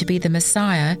declared him to be the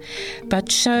Messiah,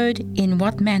 but showed in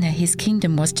what manner his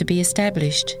kingdom was to be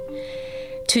established.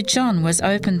 To John was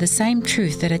opened the same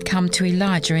truth that had come to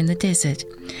Elijah in the desert,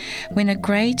 when a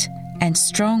great and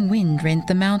strong wind rent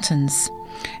the mountains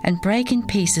and brake in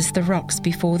pieces the rocks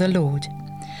before the Lord.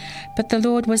 But the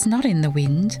Lord was not in the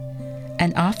wind,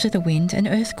 and after the wind an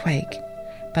earthquake.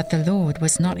 But the Lord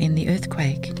was not in the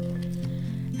earthquake.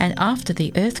 And after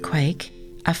the earthquake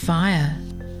a fire,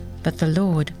 but the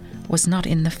Lord was not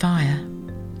in the fire.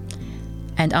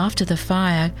 And after the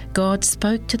fire God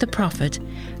spoke to the prophet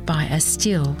by a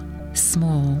still,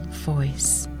 small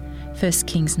voice. 1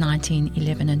 Kings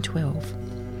 19:11 and 12.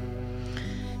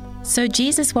 So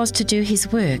Jesus was to do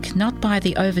his work not by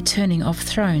the overturning of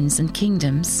thrones and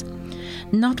kingdoms,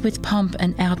 not with pomp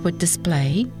and outward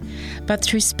display, but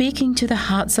through speaking to the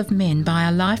hearts of men by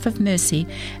a life of mercy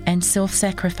and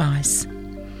self-sacrifice.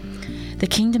 The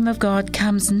kingdom of God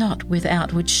comes not with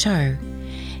outward show.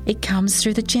 It comes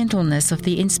through the gentleness of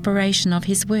the inspiration of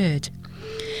his word,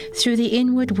 through the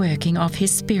inward working of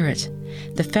his Spirit,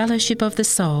 the fellowship of the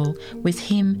soul with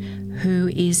him who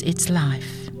is its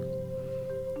life.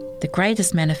 The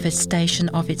greatest manifestation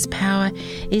of its power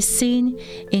is seen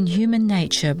in human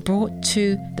nature brought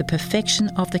to the perfection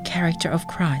of the character of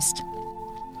Christ.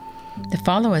 The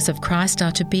followers of Christ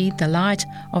are to be the light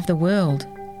of the world.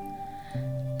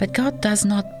 But God does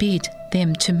not bid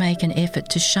them to make an effort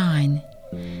to shine.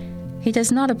 He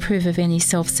does not approve of any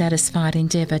self-satisfied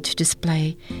endeavour to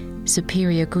display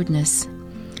superior goodness.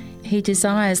 He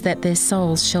desires that their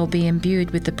souls shall be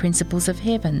imbued with the principles of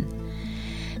heaven.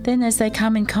 Then as they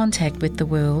come in contact with the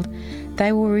world,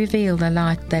 they will reveal the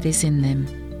light that is in them.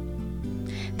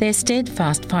 Their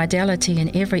steadfast fidelity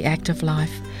in every act of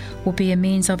life will be a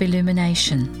means of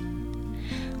illumination.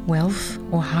 Wealth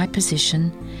or high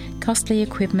position, costly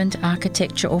equipment,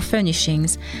 architecture or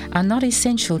furnishings are not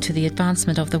essential to the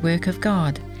advancement of the work of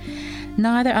God.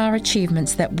 Neither are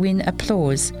achievements that win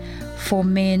applause for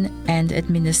men and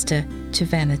administer to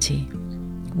vanity.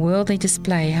 Worldly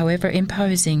display, however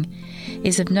imposing,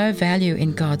 is of no value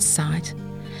in God's sight.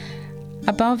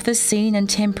 Above the seen and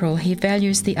temporal, he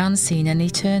values the unseen and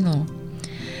eternal.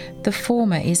 The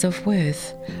former is of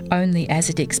worth only as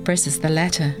it expresses the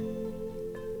latter.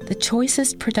 The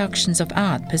choicest productions of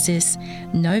art possess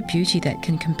no beauty that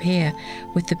can compare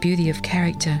with the beauty of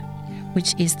character,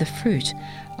 which is the fruit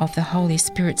of the Holy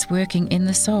Spirit's working in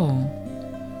the soul.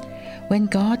 When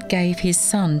God gave his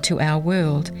Son to our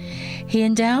world, he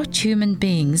endowed human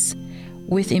beings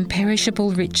with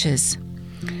imperishable riches,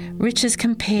 riches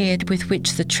compared with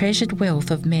which the treasured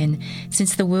wealth of men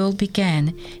since the world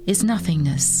began is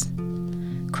nothingness.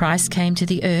 Christ came to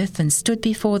the earth and stood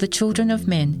before the children of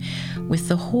men with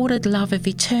the hoarded love of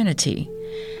eternity,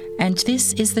 and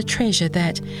this is the treasure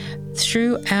that,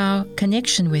 through our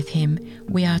connection with him,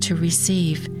 we are to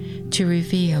receive, to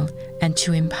reveal, and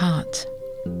to impart.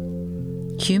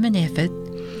 Human effort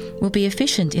will be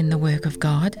efficient in the work of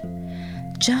God,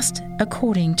 just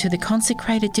according to the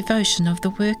consecrated devotion of the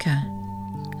worker.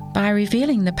 By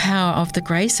revealing the power of the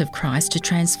grace of Christ to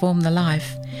transform the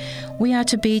life, we are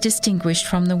to be distinguished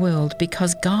from the world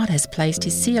because God has placed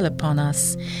his seal upon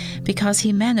us, because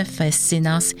he manifests in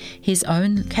us his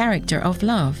own character of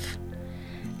love.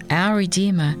 Our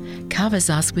Redeemer covers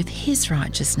us with his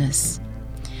righteousness.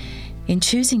 In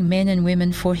choosing men and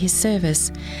women for his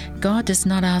service, God does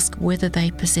not ask whether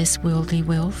they possess worldly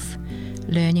wealth,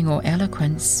 learning or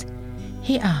eloquence.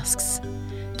 He asks,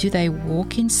 do they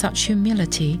walk in such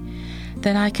humility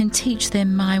that I can teach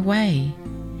them my way?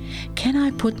 Can I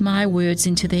put my words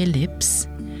into their lips?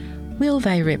 Will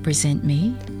they represent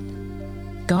me?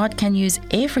 God can use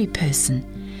every person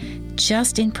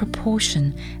just in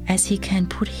proportion as he can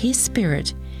put his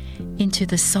Spirit into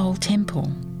the soul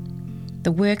temple.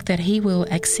 The work that he will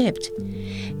accept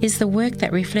is the work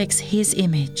that reflects his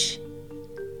image.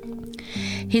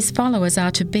 His followers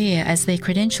are to bear as their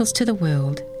credentials to the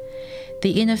world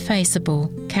the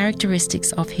ineffaceable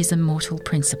characteristics of his immortal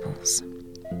principles.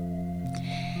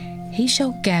 He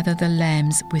shall gather the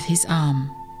lambs with his arm.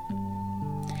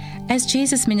 As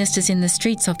Jesus ministers in the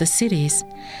streets of the cities,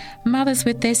 mothers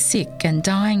with their sick and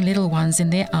dying little ones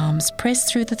in their arms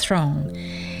press through the throng,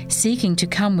 seeking to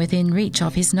come within reach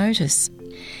of his notice.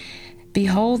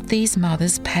 Behold these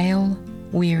mothers, pale,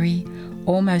 weary,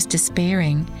 almost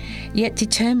despairing, yet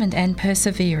determined and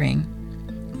persevering.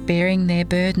 Bearing their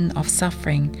burden of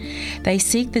suffering, they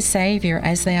seek the Saviour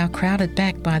as they are crowded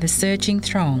back by the surging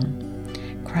throng.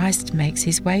 Christ makes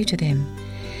his way to them,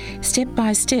 step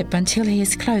by step until he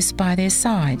is close by their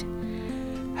side.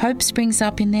 Hope springs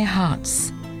up in their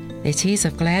hearts. Their tears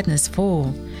of gladness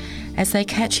fall as they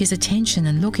catch his attention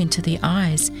and look into the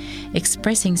eyes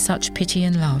expressing such pity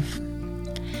and love.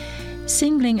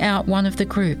 Singling out one of the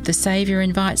group, the Saviour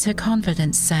invites her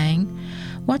confidence, saying,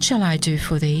 "What shall I do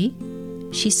for thee?"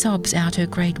 She sobs out her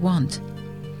great want.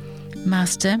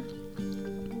 "Master,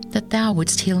 that thou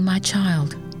wouldst heal my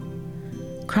child."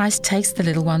 Christ takes the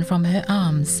little one from her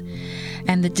arms,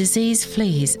 and the disease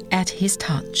flees at his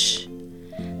touch.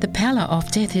 The pallor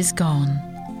of death is gone.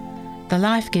 The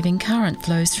life-giving current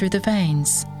flows through the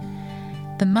veins.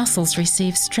 The muscles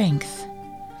receive strength.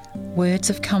 Words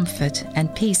of comfort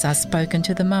and peace are spoken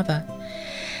to the mother.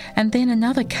 And then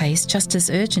another case just as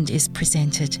urgent is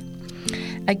presented.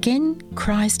 Again,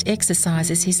 Christ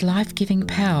exercises his life-giving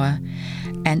power,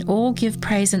 and all give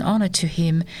praise and honour to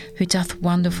him who doth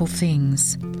wonderful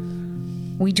things.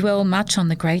 We dwell much on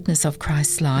the greatness of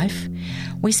Christ's life.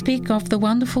 We speak of the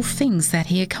wonderful things that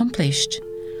he accomplished,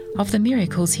 of the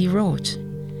miracles he wrought.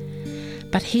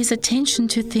 But his attention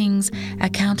to things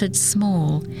accounted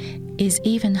small is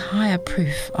even higher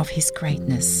proof of his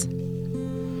greatness.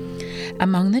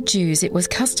 Among the Jews, it was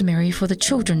customary for the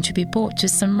children to be brought to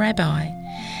some rabbi,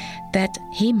 that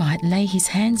he might lay his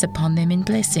hands upon them in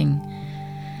blessing.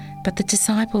 But the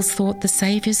disciples thought the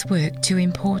Saviour's work too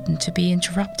important to be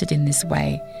interrupted in this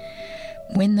way.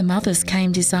 When the mothers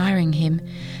came desiring him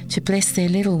to bless their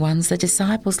little ones, the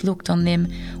disciples looked on them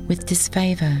with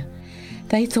disfavour.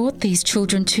 They thought these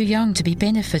children too young to be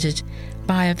benefited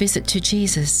by a visit to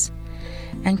Jesus,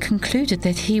 and concluded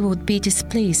that he would be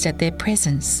displeased at their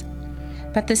presence.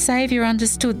 But the Saviour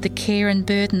understood the care and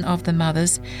burden of the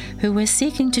mothers who were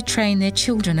seeking to train their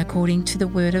children according to the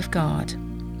Word of God.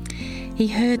 He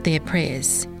heard their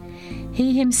prayers.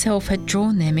 He himself had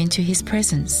drawn them into his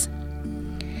presence.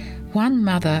 One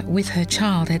mother with her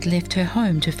child had left her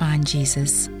home to find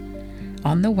Jesus.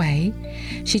 On the way,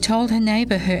 she told her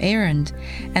neighbour her errand,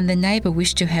 and the neighbour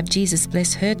wished to have Jesus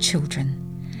bless her children.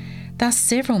 Thus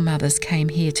several mothers came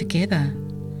here together,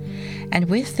 and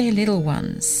with their little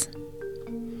ones.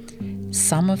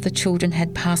 Some of the children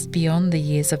had passed beyond the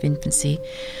years of infancy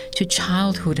to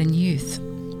childhood and youth.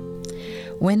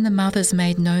 When the mothers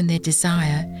made known their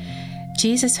desire,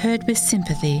 Jesus heard with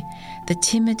sympathy the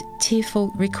timid,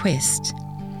 tearful request,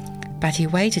 but he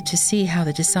waited to see how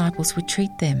the disciples would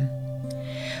treat them.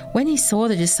 When he saw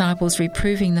the disciples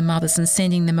reproving the mothers and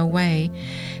sending them away,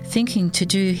 thinking to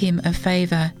do him a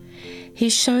favour, he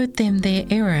showed them their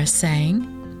error, saying,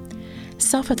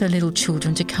 "Suffer the little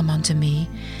children to come unto me,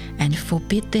 and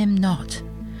forbid them not,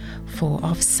 for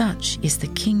of such is the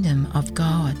kingdom of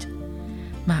God."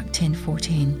 Mark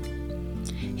 10:14.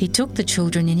 He took the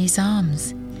children in his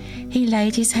arms. He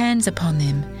laid his hands upon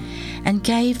them and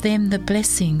gave them the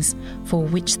blessings for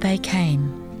which they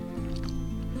came.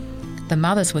 The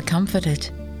mothers were comforted.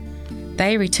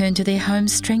 They returned to their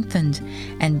homes strengthened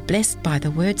and blessed by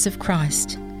the words of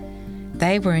Christ.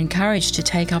 They were encouraged to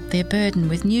take up their burden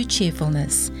with new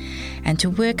cheerfulness and to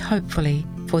work hopefully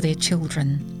for their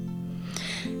children.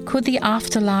 Could the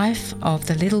afterlife of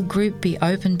the little group be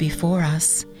opened before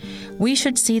us, we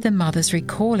should see the mothers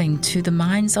recalling to the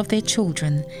minds of their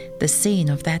children the scene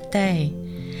of that day,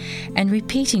 and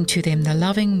repeating to them the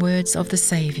loving words of the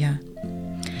Saviour.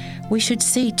 We should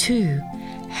see, too,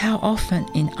 how often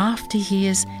in after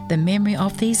years the memory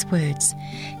of these words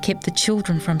kept the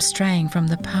children from straying from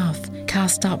the path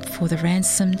cast up for the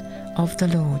ransomed of the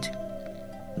Lord.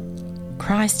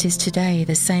 Christ is today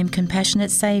the same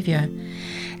compassionate Saviour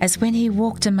as when he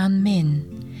walked among men.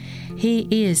 He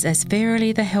is as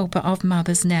verily the helper of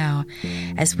mothers now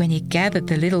as when he gathered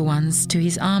the little ones to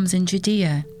his arms in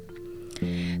Judea.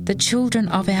 The children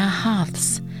of our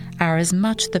hearths are as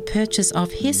much the purchase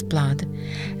of his blood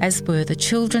as were the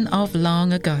children of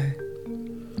long ago.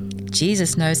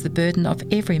 Jesus knows the burden of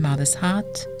every mother's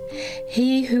heart.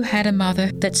 He who had a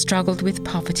mother that struggled with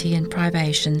poverty and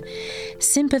privation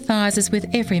sympathises with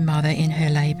every mother in her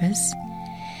labours.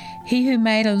 He who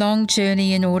made a long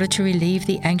journey in order to relieve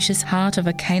the anxious heart of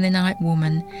a Canaanite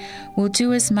woman will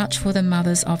do as much for the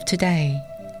mothers of today.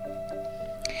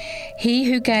 He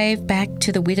who gave back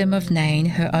to the widow of Nain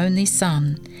her only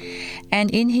son,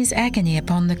 and in his agony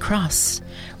upon the cross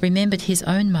remembered his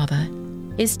own mother,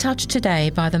 is touched today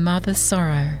by the mother's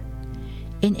sorrow.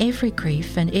 In every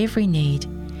grief and every need,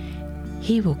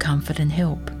 he will comfort and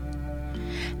help.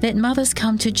 Let mothers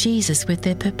come to Jesus with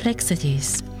their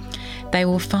perplexities. They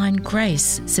will find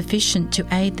grace sufficient to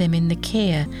aid them in the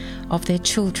care of their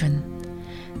children.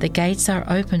 The gates are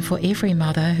open for every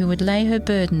mother who would lay her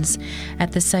burdens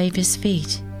at the Saviour's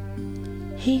feet.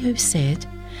 He who said,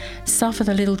 "Suffer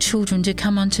the little children to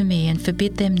come unto me and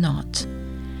forbid them not,"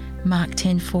 Mark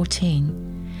 10:14,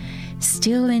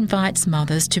 still invites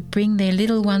mothers to bring their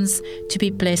little ones to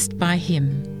be blessed by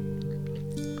him.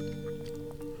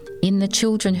 In the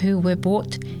children who were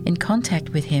brought in contact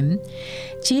with him,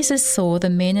 Jesus saw the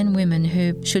men and women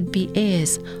who should be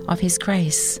heirs of his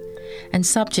grace and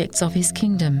subjects of his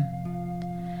kingdom,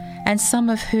 and some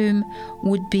of whom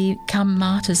would become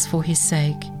martyrs for his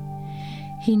sake.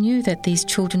 He knew that these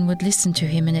children would listen to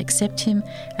him and accept him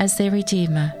as their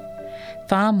Redeemer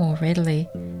far more readily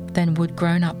than would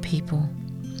grown-up people,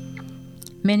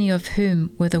 many of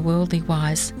whom were the worldly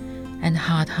wise and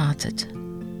hard-hearted.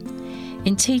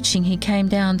 In teaching, he came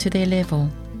down to their level.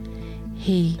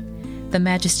 He, the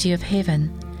majesty of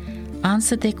heaven,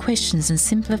 answered their questions and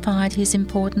simplified his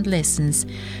important lessons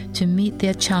to meet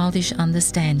their childish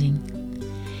understanding.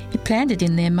 He planted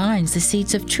in their minds the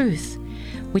seeds of truth,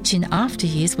 which in after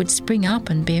years would spring up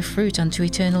and bear fruit unto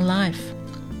eternal life.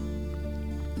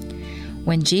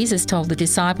 When Jesus told the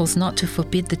disciples not to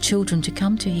forbid the children to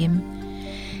come to him,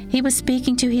 he was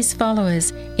speaking to his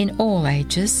followers in all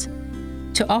ages,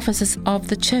 to officers of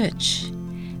the church,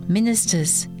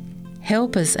 ministers,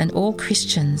 helpers, and all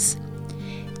Christians.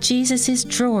 Jesus is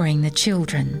drawing the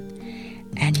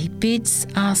children, and he bids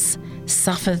us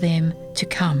suffer them to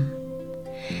come,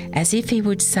 as if he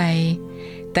would say,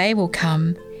 "They will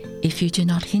come if you do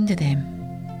not hinder them."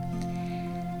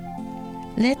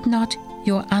 Let not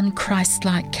your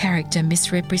unchristlike character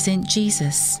misrepresent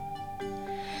Jesus.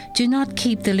 Do not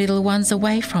keep the little ones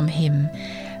away from him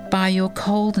by your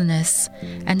coldness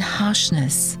and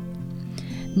harshness.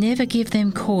 Never give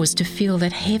them cause to feel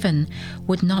that heaven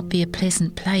would not be a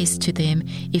pleasant place to them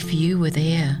if you were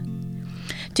there.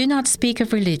 Do not speak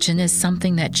of religion as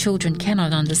something that children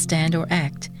cannot understand or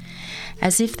act,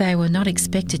 as if they were not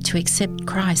expected to accept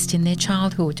Christ in their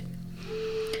childhood.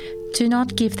 Do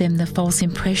not give them the false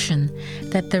impression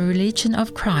that the religion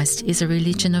of Christ is a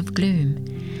religion of gloom,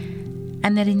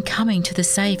 and that in coming to the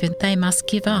Saviour they must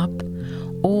give up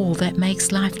all that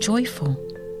makes life joyful.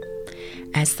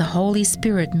 As the Holy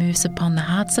Spirit moves upon the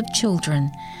hearts of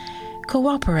children,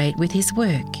 cooperate with his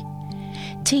work.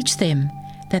 Teach them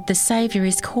that the Saviour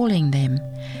is calling them,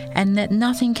 and that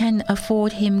nothing can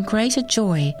afford him greater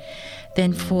joy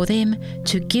than for them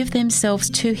to give themselves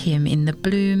to him in the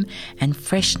bloom and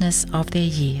freshness of their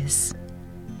years.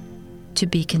 To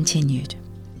be continued.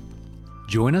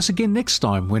 Join us again next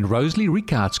time when Rosalie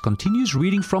Rickards continues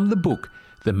reading from the book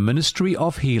The Ministry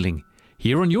of Healing,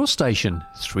 here on your station,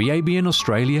 3ABN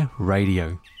Australia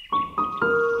Radio.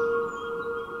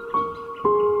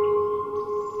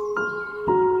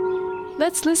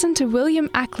 Let's listen to William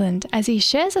Ackland as he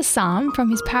shares a psalm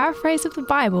from his paraphrase of the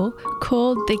Bible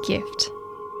called The Gift.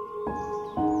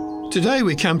 Today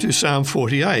we come to Psalm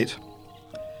 48,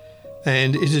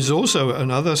 and it is also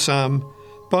another psalm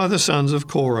by the sons of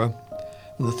Korah.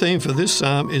 And the theme for this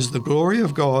psalm is the glory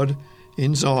of God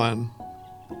in Zion.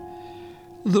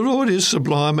 The Lord is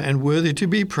sublime and worthy to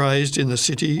be praised in the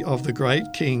city of the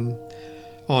great King,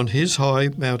 on his high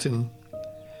mountain.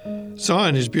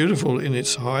 Zion is beautiful in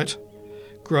its height,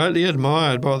 greatly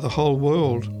admired by the whole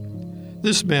world.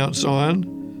 This Mount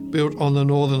Zion, built on the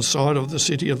northern side of the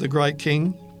city of the great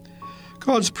King,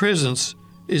 God's presence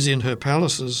is in her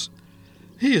palaces.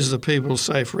 He is the people's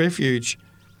safe refuge.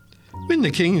 When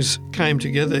the kings came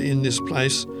together in this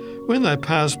place, when they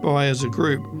passed by as a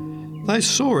group, they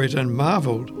saw it and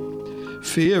marvelled.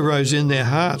 Fear rose in their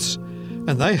hearts,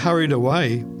 and they hurried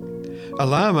away.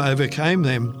 Alarm overcame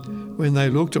them when they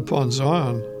looked upon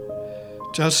Zion,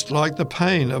 just like the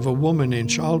pain of a woman in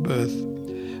childbirth,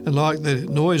 and like the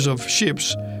noise of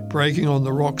ships breaking on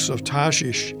the rocks of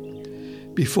Tarshish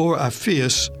before a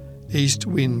fierce east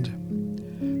wind.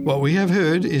 What we have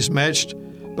heard is matched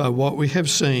by what we have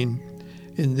seen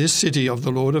in this city of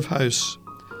the Lord of hosts,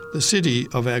 the city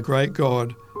of our great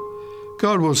God.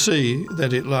 God will see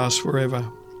that it lasts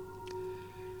forever.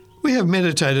 We have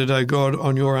meditated, O God,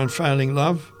 on your unfailing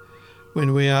love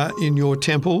when we are in your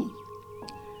temple.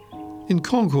 In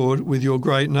concord with your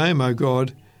great name, O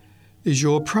God, is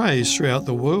your praise throughout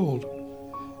the world.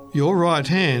 Your right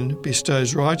hand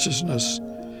bestows righteousness.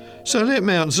 So let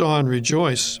Mount Zion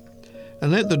rejoice,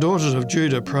 and let the daughters of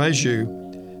Judah praise you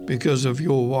because of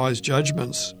your wise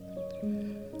judgments.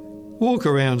 Walk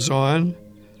around Zion.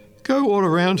 Go all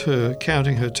around her,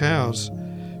 counting her towers.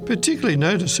 Particularly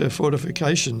notice her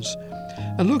fortifications,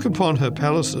 and look upon her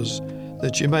palaces,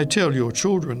 that you may tell your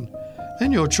children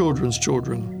and your children's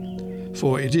children.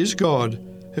 For it is God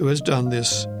who has done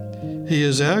this. He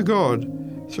is our God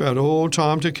throughout all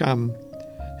time to come.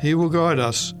 He will guide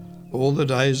us all the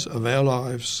days of our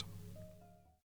lives.